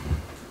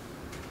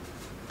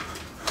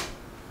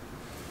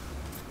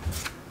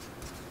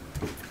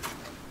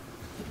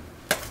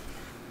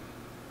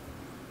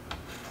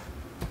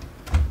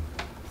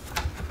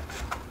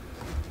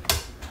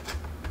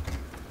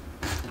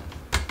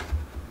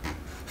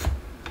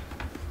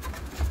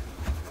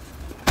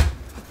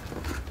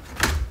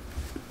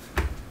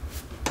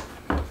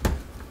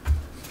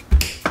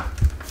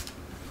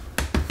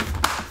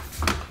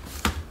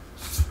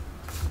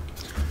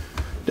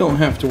 Don't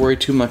have to worry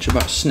too much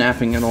about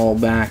snapping it all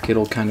back.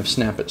 It'll kind of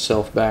snap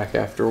itself back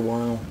after a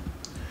while.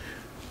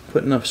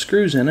 Put enough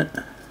screws in it,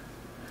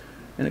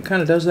 and it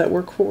kind of does that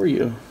work for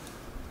you.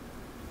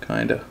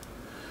 Kinda.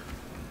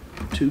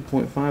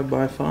 2.5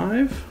 by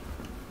 5.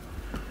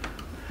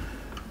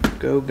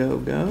 Go, go,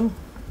 go.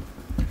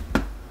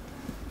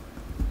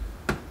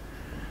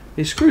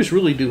 These screws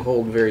really do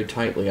hold very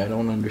tightly. I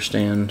don't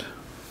understand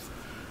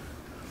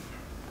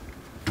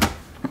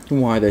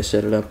why they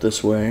set it up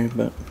this way,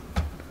 but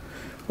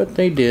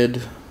they did.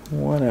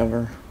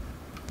 Whatever.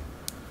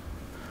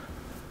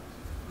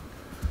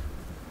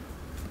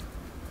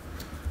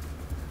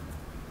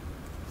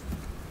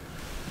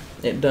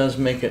 It does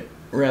make it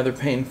rather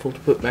painful to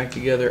put back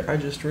together. I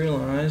just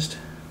realized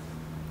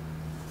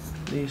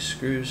these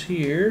screws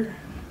here,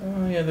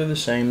 oh yeah, they're the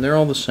same. They're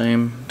all the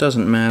same.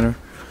 Doesn't matter.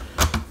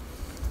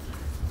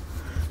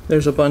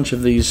 There's a bunch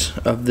of these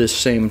of this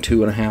same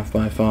 2.5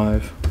 by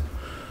 5.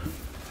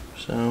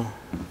 So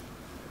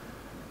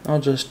I'll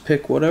just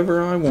pick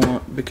whatever I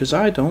want because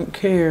I don't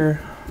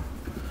care.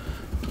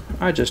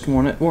 I just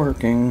want it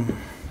working.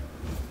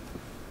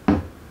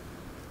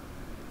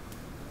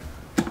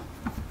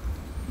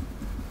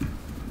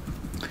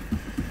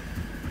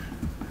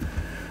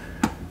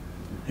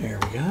 There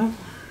we go.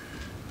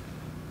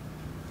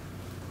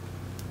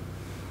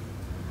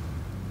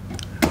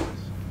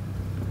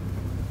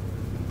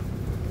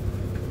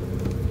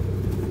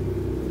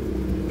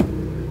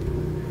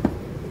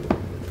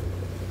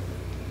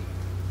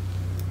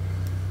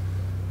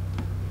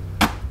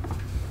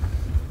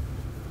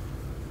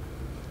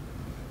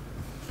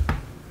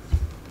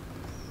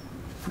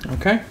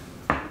 Okay,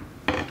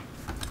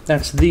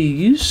 that's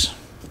these.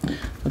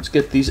 Let's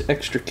get these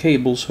extra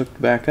cables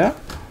hooked back up.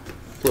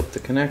 Flip the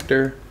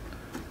connector.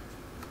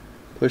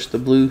 Push the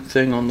blue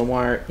thing on the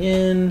wire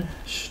in,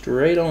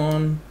 straight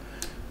on.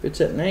 If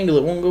it's at an angle,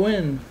 it won't go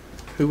in.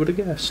 Who would have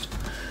guessed?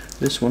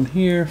 This one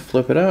here,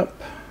 flip it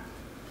up.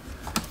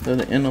 So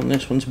the end on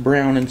this one's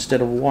brown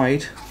instead of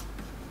white.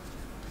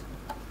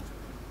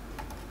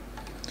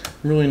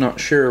 I'm really not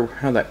sure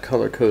how that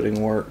color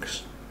coding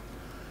works.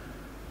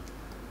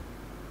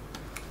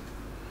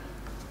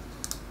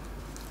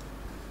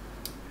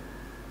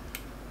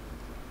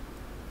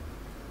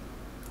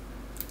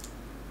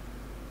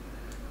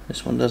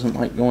 This one doesn't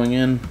like going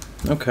in.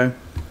 Okay.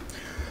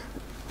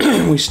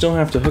 We still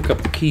have to hook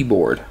up the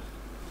keyboard.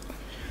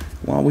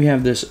 While we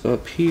have this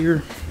up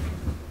here,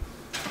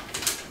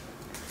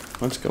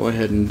 let's go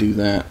ahead and do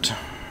that.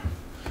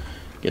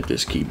 Get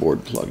this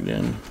keyboard plugged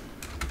in.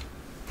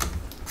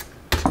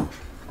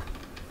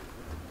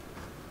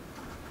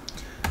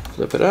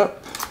 Flip it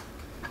up.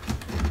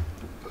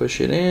 Push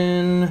it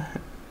in.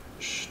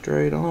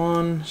 Straight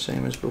on.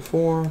 Same as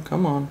before.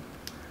 Come on.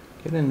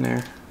 Get in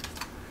there.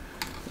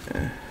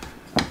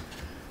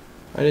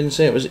 I didn't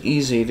say it was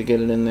easy to get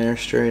it in there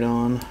straight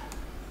on.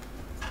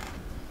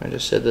 I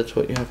just said that's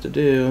what you have to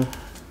do.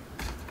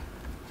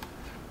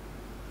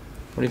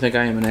 What do you think,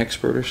 I am an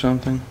expert or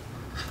something?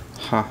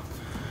 Ha.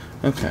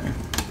 Okay.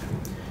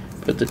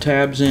 Put the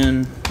tabs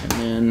in and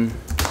then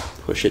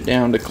push it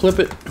down to clip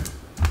it.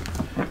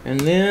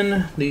 And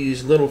then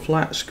these little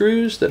flat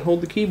screws that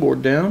hold the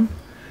keyboard down,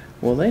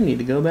 well, they need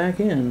to go back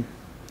in.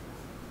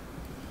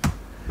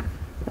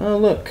 Oh,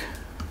 look.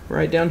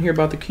 Right down here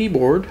about the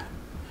keyboard.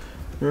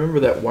 Remember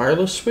that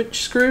wireless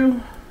switch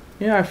screw?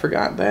 Yeah, I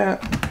forgot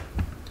that.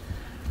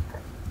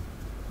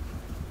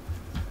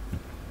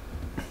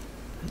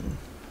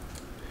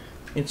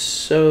 It's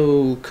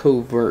so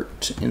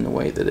covert in the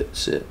way that it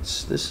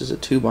sits. This is a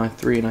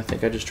 2x3 and I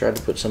think I just tried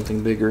to put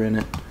something bigger in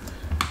it.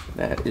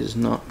 That is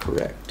not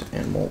correct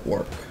and won't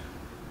work.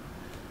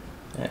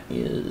 That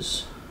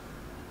is...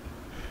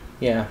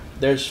 yeah,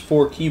 there's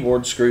 4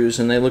 keyboard screws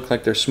and they look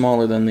like they're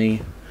smaller than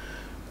the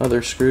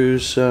other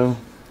screws, so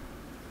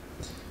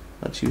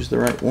let's use the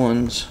right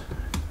ones.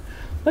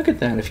 Look at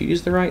that, if you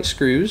use the right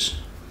screws,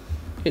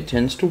 it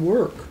tends to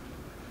work.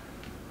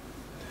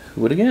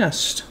 Who would have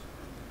guessed?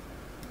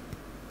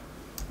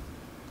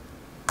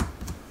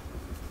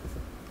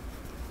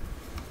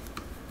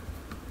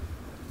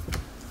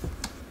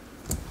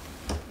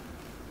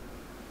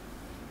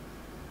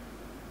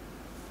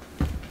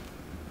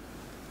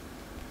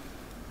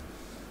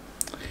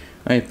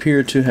 I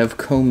appear to have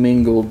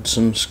commingled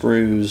some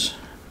screws.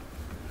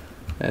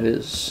 That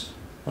is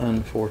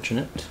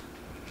unfortunate.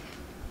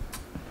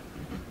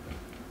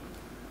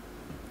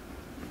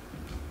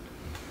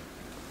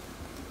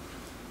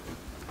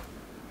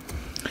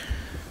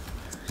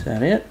 Is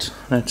that it?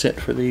 That's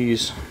it for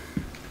these.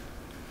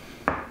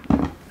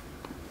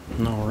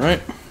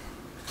 Alright.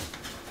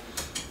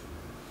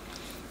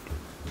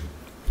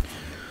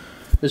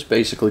 This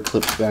basically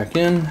clips back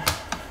in.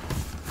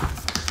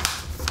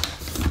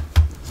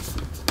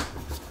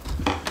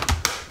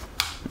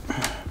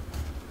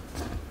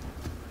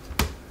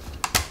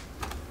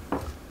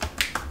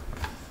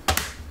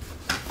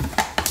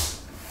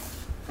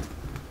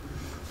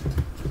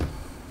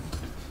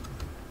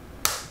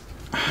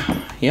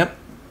 Yep.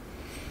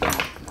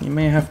 You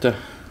may have to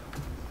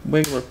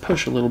wiggle or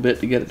push a little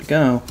bit to get it to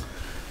go,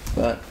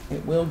 but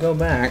it will go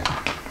back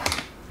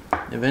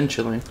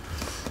eventually.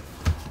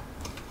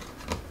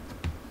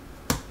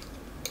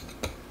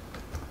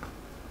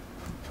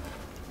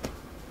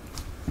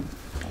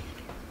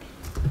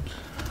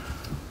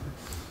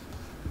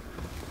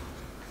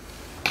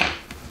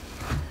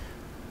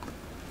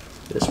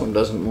 This one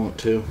doesn't want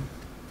to.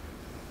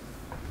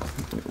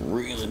 It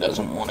really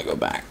doesn't want to go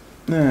back.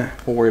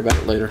 We'll worry about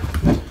it later.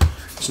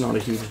 It's not a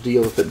huge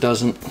deal if it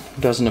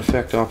doesn't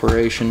affect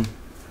operation.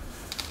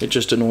 It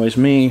just annoys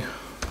me,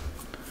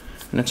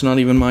 and it's not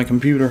even my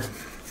computer.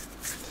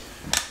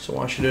 So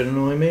why should it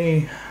annoy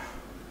me?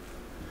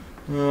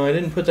 I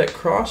didn't put that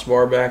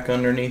crossbar back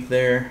underneath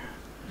there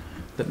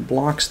that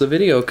blocks the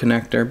video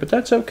connector, but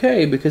that's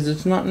okay because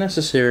it's not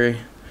necessary.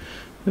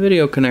 The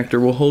video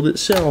connector will hold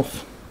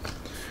itself.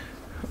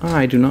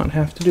 I do not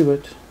have to do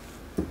it.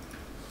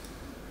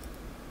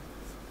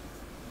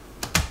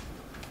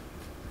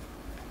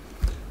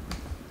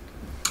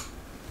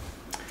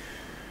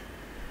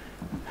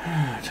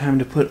 Time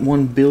to put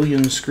 1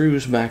 billion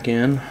screws back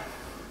in.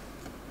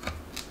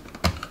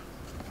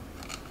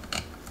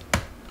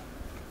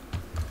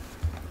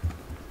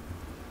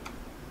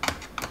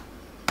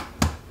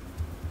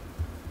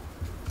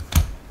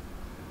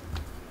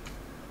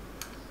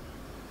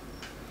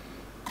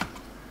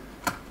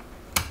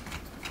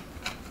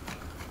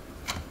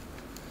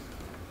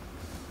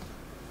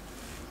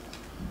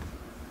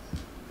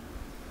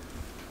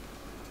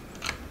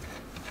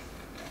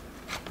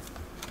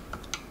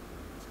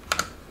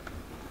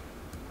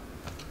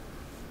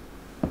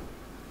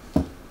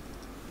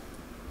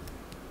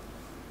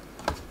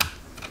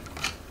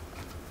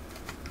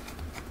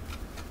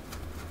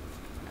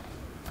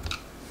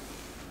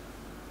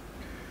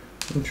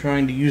 I'm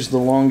trying to use the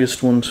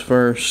longest ones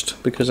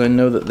first because I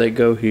know that they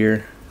go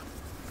here.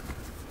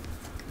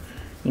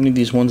 Any of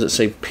these ones that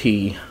say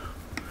P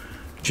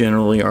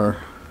generally are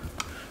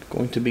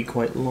going to be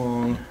quite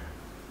long.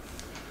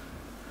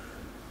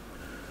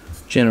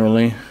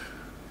 generally.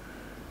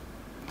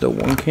 Though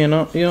one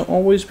cannot,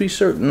 always be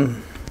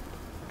certain.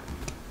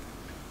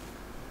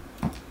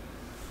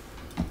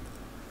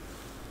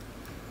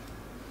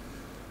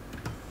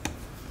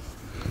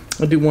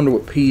 I do wonder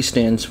what P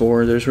stands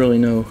for. There's really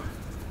no...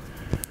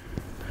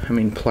 I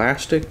mean,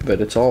 plastic, but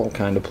it's all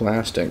kind of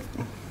plastic.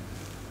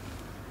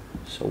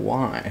 So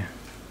why?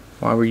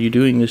 Why were you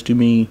doing this to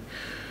me?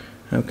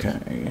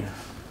 Okay.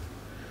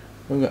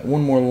 We've got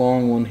one more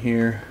long one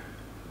here.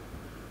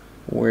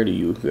 Where do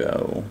you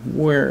go?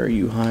 Where are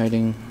you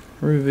hiding?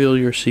 Reveal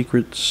your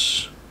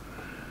secrets.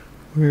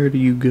 Where do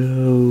you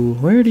go?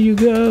 Where do you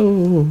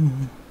go?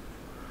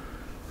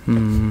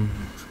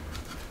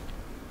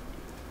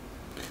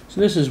 So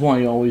this is why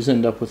you always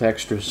end up with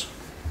extras.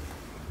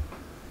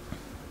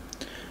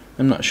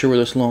 I'm not sure where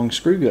this long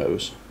screw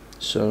goes,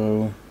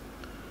 so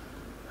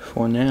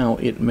for now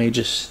it may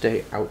just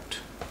stay out.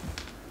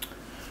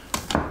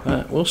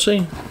 But we'll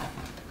see.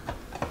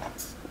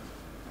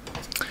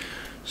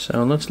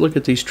 So let's look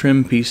at these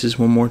trim pieces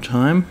one more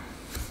time.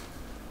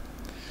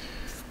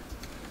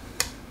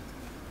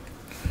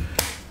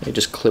 They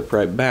just clip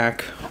right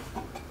back.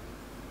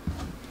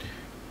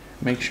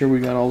 Make sure we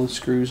got all the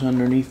screws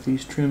underneath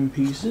these trim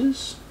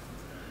pieces.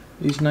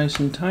 These nice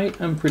and tight.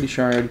 I'm pretty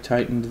sure I already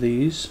tightened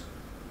these,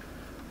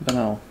 but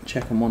I'll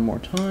check them one more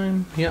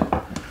time. Yep.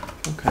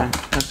 Okay,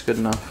 that's good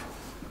enough.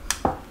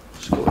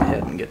 Let's go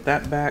ahead and get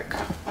that back.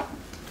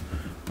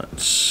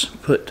 Let's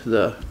put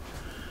the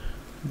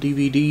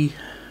DVD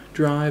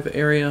drive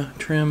area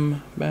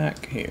trim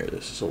back here.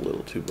 This is a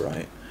little too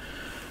bright.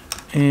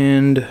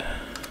 And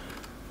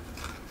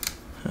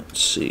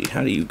let's see,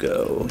 how do you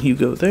go? You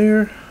go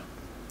there.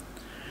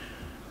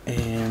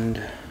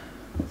 And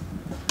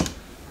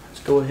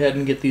let's go ahead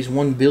and get these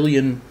 1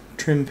 billion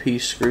trim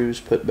piece screws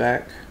put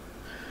back.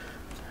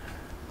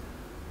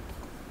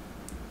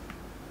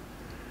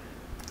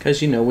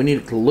 Because, we need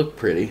it to look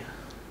pretty.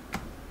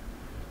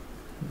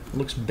 It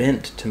looks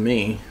bent to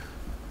me.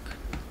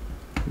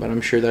 But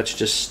I'm sure that's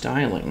just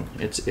styling.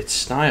 It's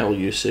style,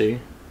 you see.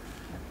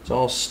 It's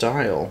all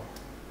style.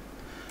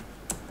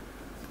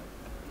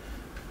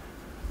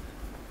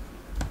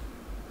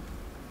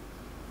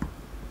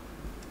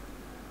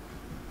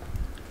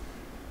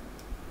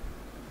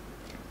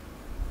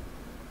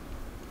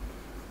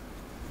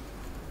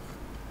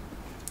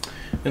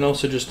 It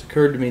also just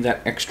occurred to me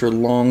that extra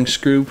long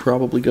screw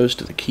probably goes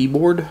to the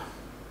keyboard.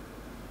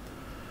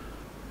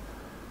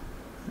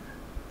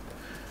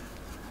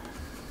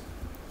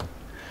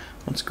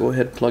 Let's go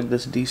ahead and plug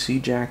this DC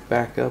jack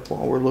back up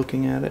while we're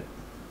looking at it.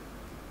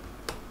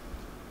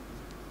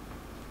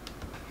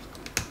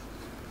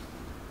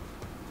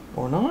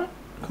 Or not?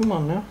 Come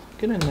on now,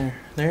 get in there.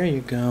 There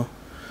you go.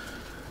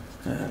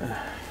 And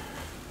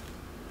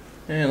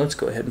let's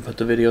go ahead and put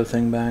the video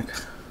thing back,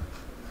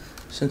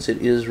 since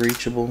it is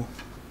reachable.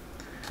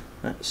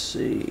 Let's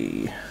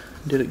see,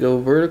 did it go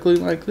vertically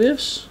like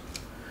this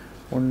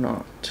or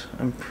not?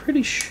 I'm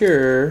pretty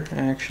sure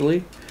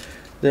actually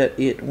that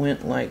it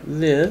went like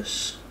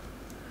this,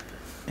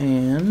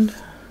 and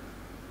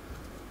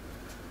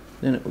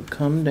then it would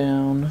come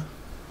down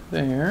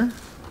there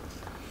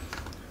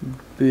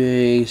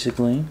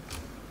basically,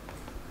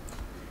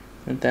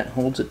 and that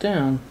holds it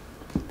down,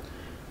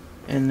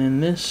 and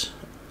then this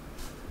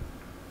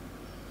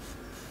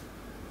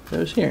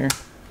goes here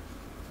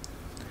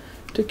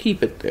to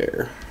keep it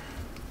there.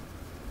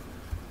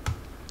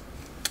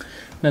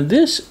 Now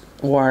this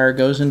wire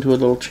goes into a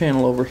little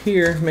channel over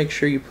here. Make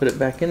sure you put it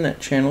back in that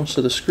channel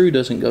so the screw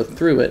doesn't go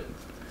through it.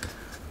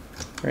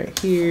 Right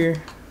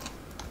here.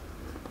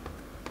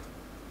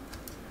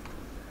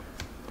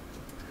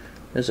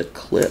 There's a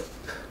clip.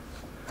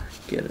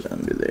 Get it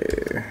under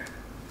there.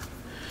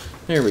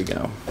 There we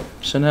go.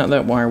 So now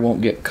that wire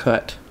won't get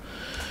cut.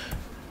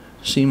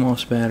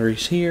 CMOS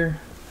batteries here.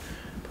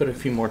 Put a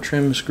few more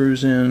trim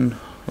screws in.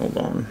 Hold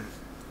on.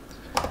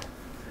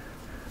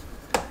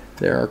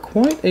 There are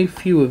quite a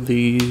few of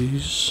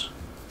these.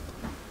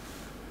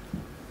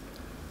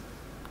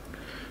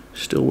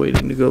 Still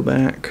waiting to go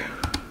back.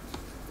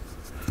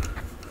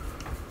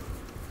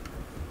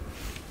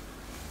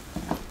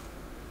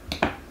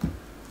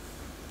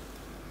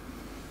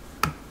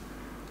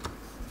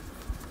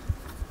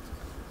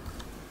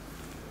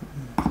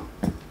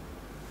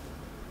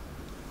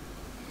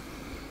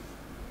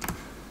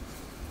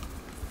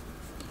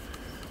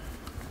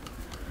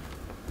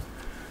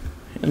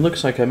 It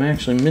looks like I'm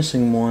actually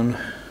missing one.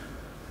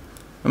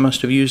 I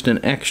must have used an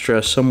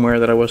extra somewhere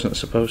that I wasn't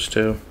supposed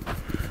to.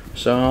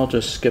 So I'll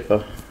just skip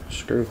a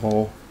screw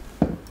hole.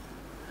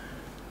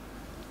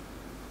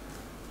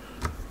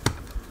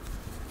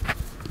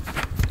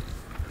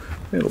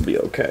 It'll be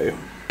okay.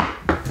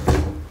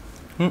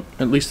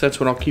 At least that's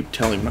what I'll keep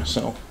telling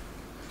myself.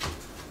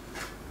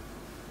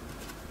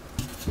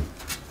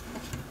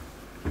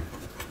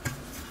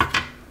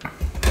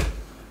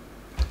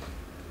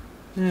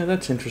 Yeah,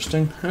 that's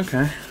interesting.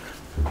 Okay.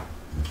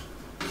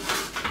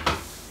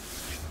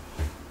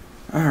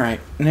 Alright,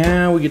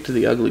 now we get to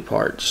the ugly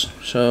parts.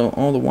 So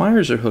all the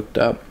wires are hooked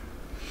up.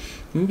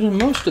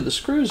 Most of the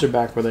screws are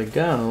back where they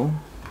go.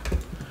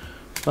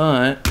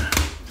 But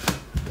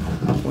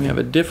we have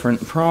a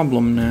different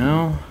problem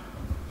now.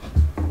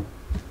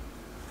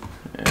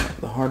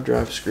 The hard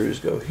drive screws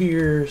go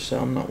here, so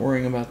I'm not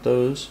worrying about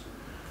those.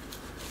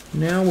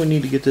 Now we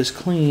need to get this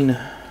clean.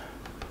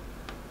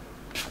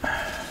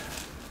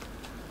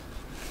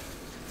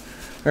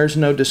 There's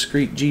no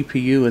discrete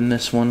GPU in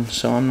this one,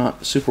 so I'm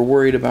not super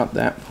worried about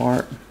that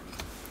part.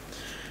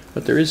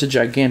 But there is a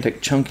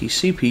gigantic chunky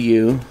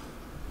CPU,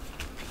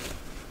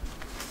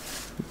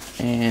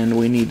 and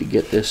we need to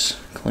get this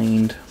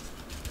cleaned.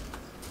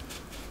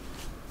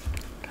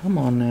 Come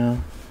on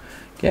now.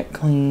 Get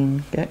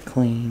clean, get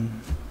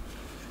clean.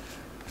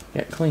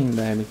 Get clean,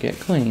 baby, get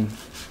clean.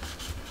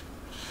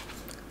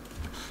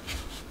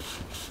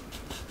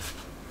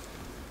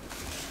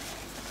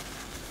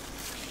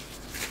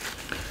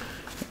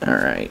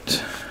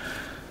 Alright.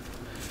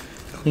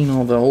 Clean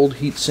all the old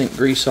heatsink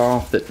grease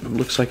off that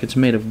looks like it's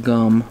made of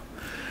gum.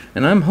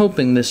 And I'm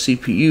hoping this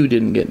CPU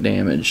didn't get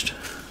damaged.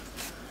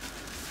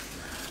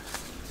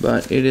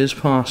 But it is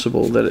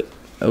possible that it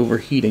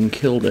overheating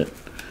killed it.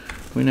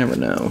 We never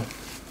know.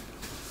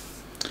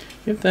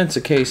 If that's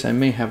the case, I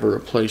may have a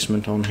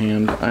replacement on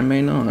hand. I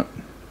may not.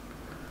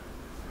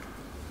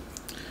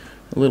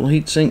 A little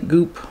heatsink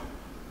goop.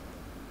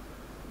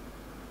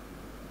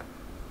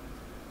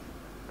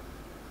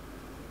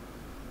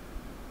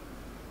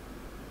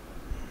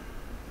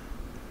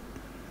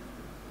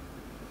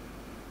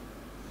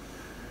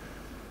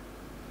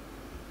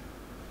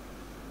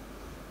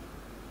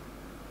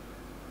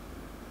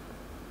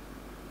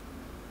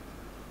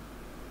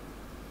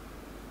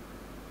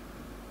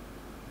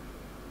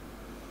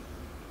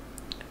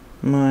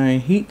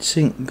 My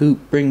heatsink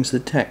goop brings the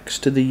techs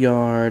to the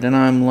yard, and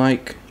I'm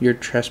like, you're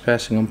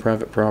trespassing on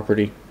private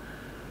property.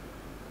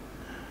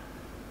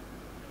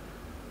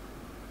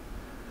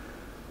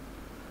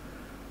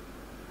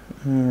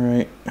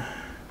 Alright.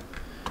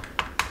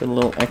 Put a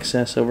little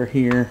excess over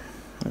here.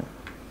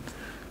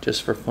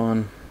 Just for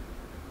fun.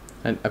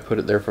 I put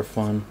it there for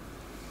fun.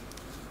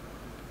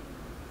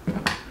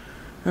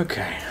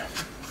 Okay.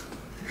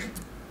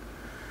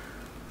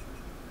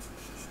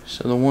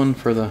 So the one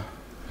for the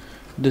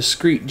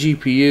discrete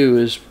GPU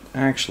is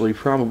actually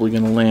probably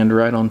going to land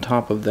right on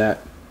top of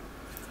that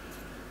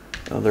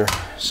other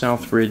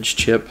Southbridge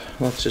chip.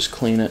 Let's just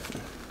clean it.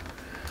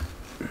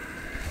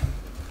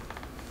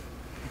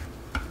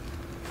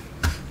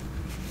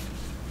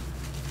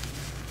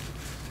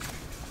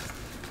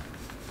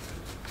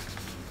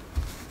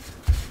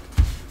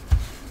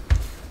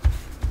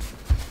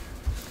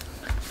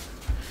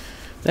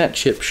 That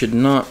chip should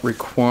not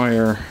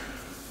require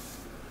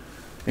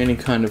any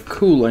kind of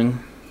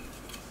cooling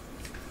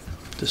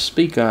to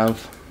speak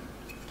of.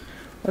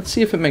 Let's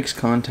see if it makes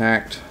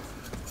contact,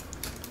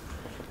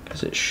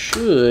 because it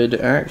should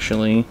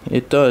actually.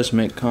 It does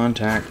make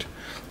contact.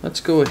 Let's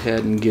go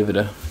ahead and give it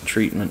a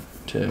treatment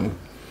too,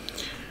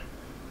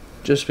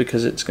 just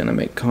because it's going to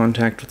make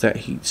contact with that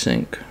heat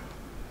sink.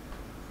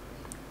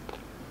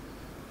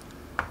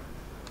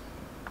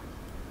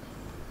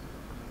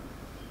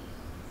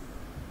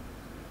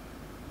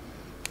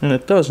 And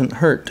it doesn't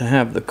hurt to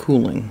have the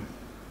cooling.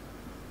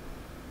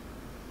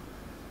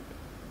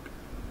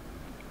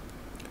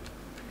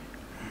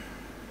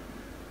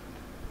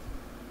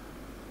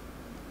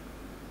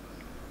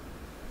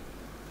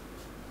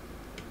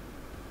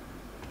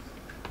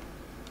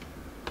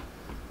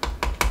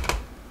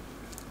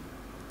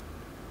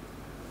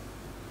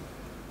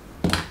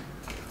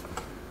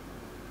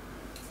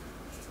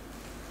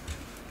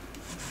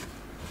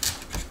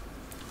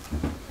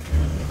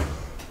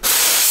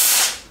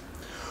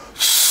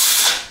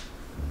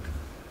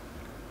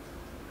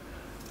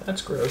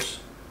 That's gross.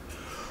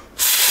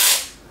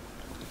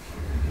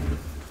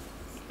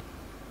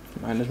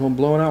 Might as well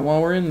blow it out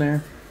while we're in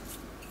there.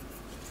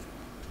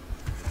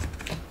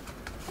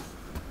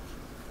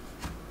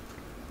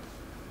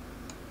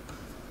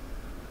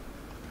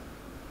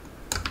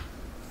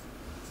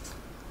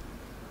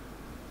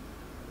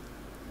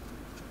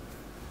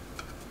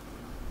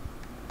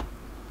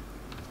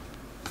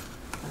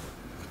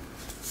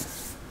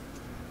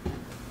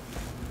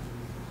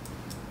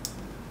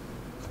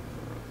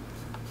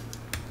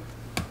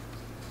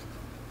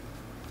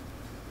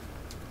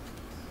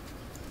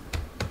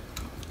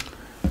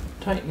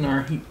 Tighten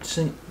our heat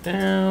sink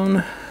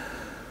down.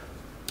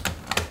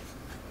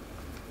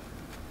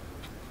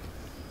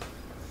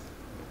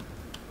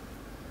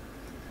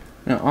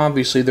 Now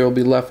obviously there will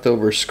be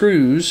leftover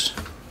screws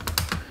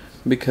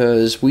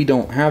because we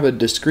don't have a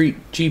discrete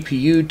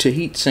GPU to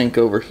heatsink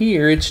over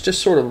here. It's just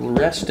sort of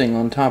resting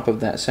on top of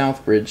that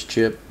Southbridge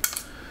chip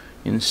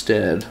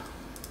instead.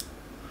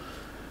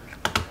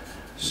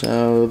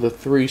 So the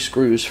 3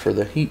 screws for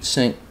the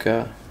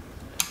heatsink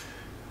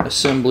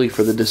assembly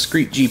for the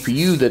discrete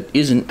GPU that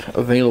isn't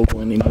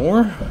available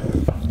anymore.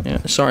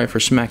 Yeah, sorry for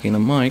smacking the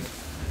mic.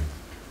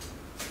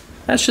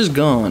 That's just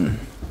gone.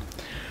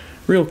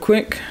 Real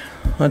quick,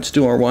 let's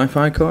do our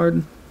Wi-Fi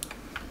card.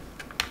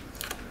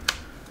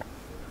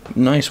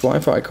 Nice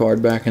Wi-Fi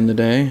card back in the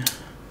day.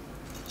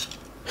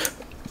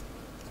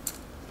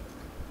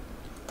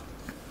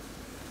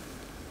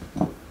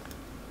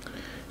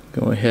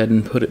 Go ahead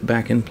and put it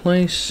back in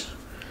place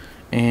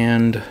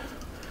and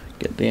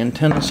get the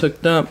antennas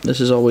hooked up.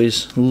 This is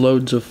always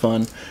loads of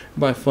fun.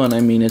 By fun, I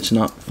mean it's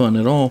not fun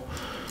at all.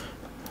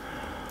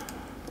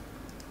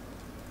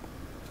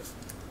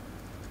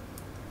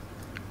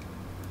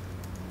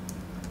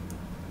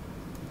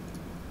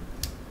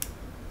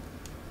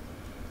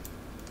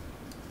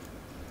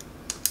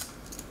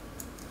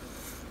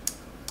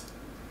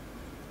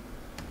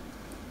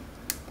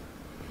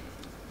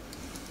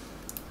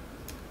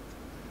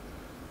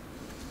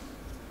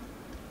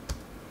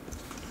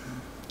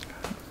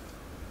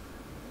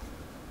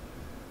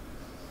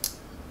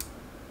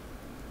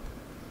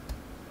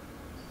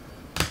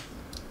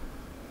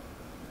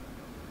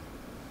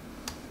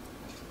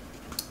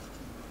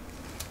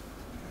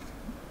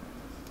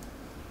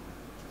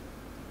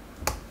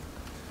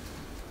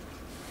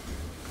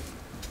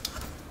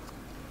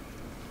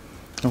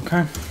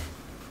 Okay,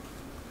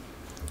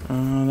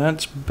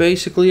 that's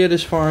basically it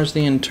as far as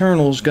the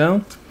internals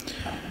go.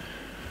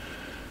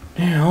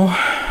 Now,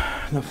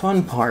 the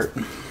fun part.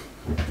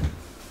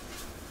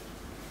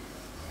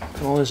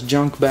 Put all this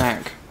junk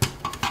back.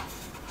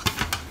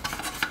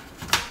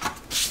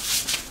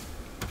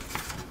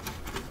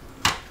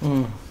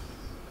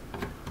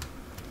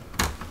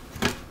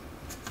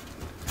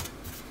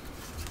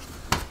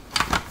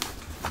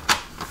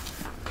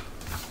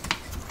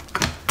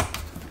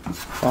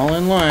 Fall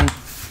in line.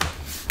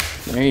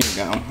 There you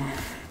go.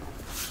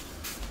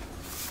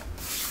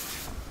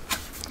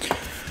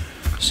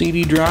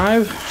 CD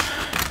drive.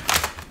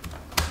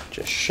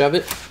 Just shove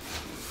it.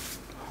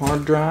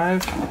 Hard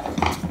drive.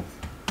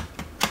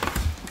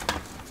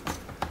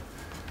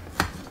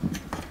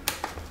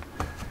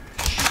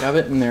 Shove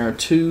it, and there are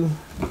 2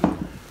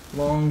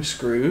 long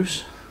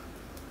screws.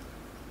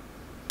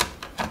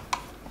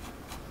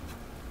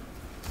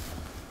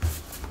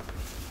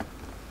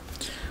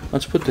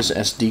 Let's put this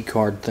SD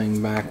card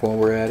thing back while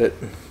we're at it.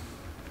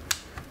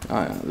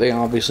 They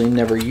obviously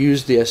never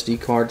used the SD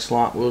card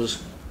slot. We'll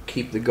just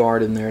keep the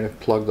guard in there to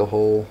plug the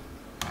hole.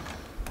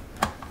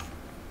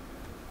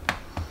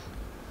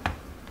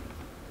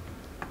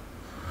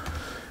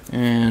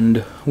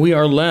 And we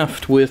are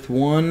left with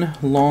 1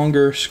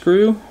 longer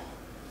screw,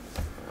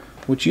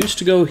 which used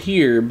to go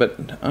here,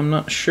 but I'm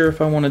not sure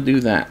if I want to do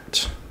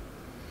that.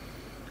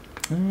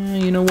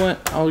 You know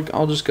what?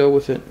 I'll just go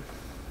with it.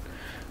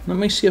 Let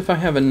me see if I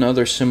have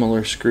another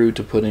similar screw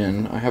to put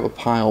in. I have a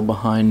pile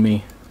behind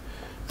me.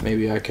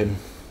 Maybe I can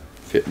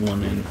fit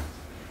one in.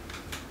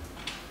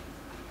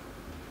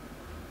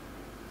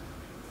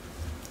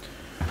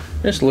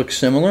 This looks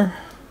similar.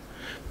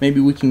 Maybe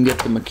we can get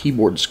them a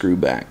keyboard screw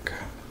back.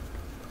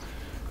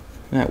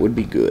 That would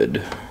be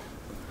good.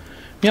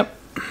 Yep.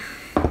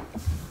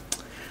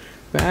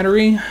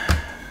 Battery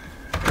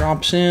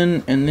drops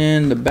in and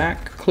then the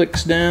back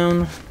clicks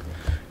down.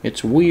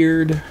 It's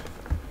weird.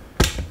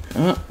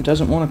 It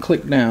doesn't want to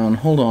click down.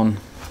 Hold on.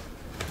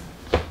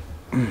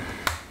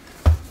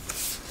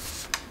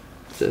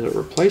 Is it a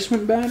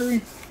replacement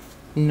battery?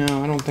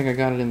 No, I don't think I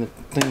got it in the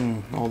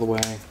thing all the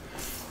way.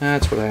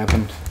 That's what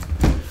happened.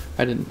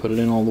 I didn't put it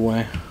in all the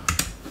way.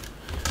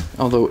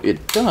 Although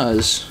it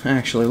does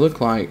actually look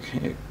like,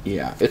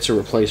 yeah, it's a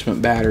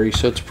replacement battery,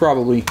 so it's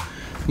probably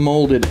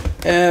molded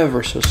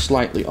ever so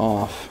slightly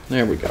off.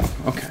 There we go.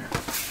 Okay.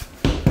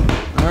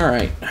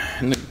 Alright.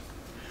 And the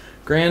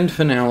grand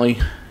finale.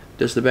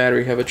 Does the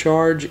battery have a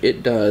charge?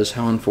 It does.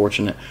 How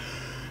unfortunate.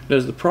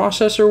 Does the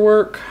processor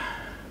work?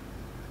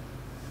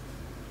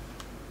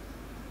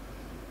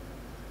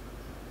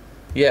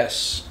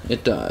 Yes,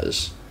 it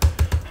does.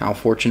 How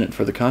fortunate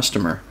for the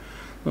customer.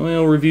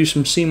 We'll review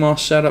some CMOS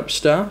setup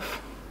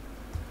stuff.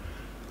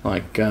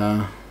 Like,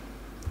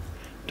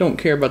 don't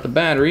care about the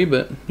battery,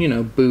 but, you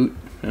know, boot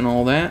and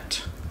all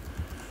that.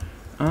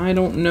 I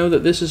don't know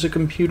that this is a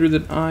computer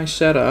that I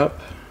set up.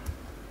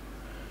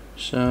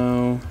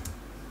 So,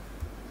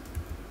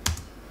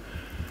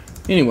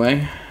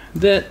 anyway,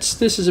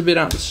 this is a bit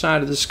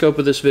outside of the scope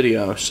of this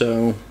video.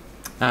 So,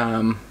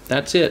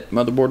 that's it.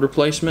 Motherboard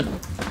replacement.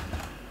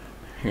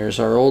 Here's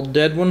our old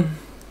dead one.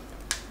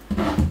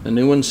 The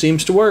new one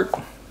seems to work.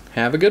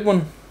 Have a good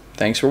one.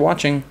 Thanks for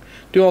watching.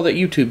 Do all that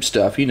YouTube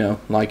stuff, you know,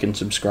 like and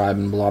subscribe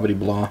and blah blah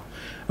blah.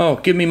 Oh,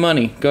 give me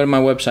money. Go to my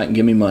website and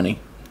give me money.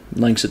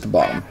 Links at the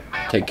bottom.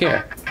 Take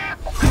care.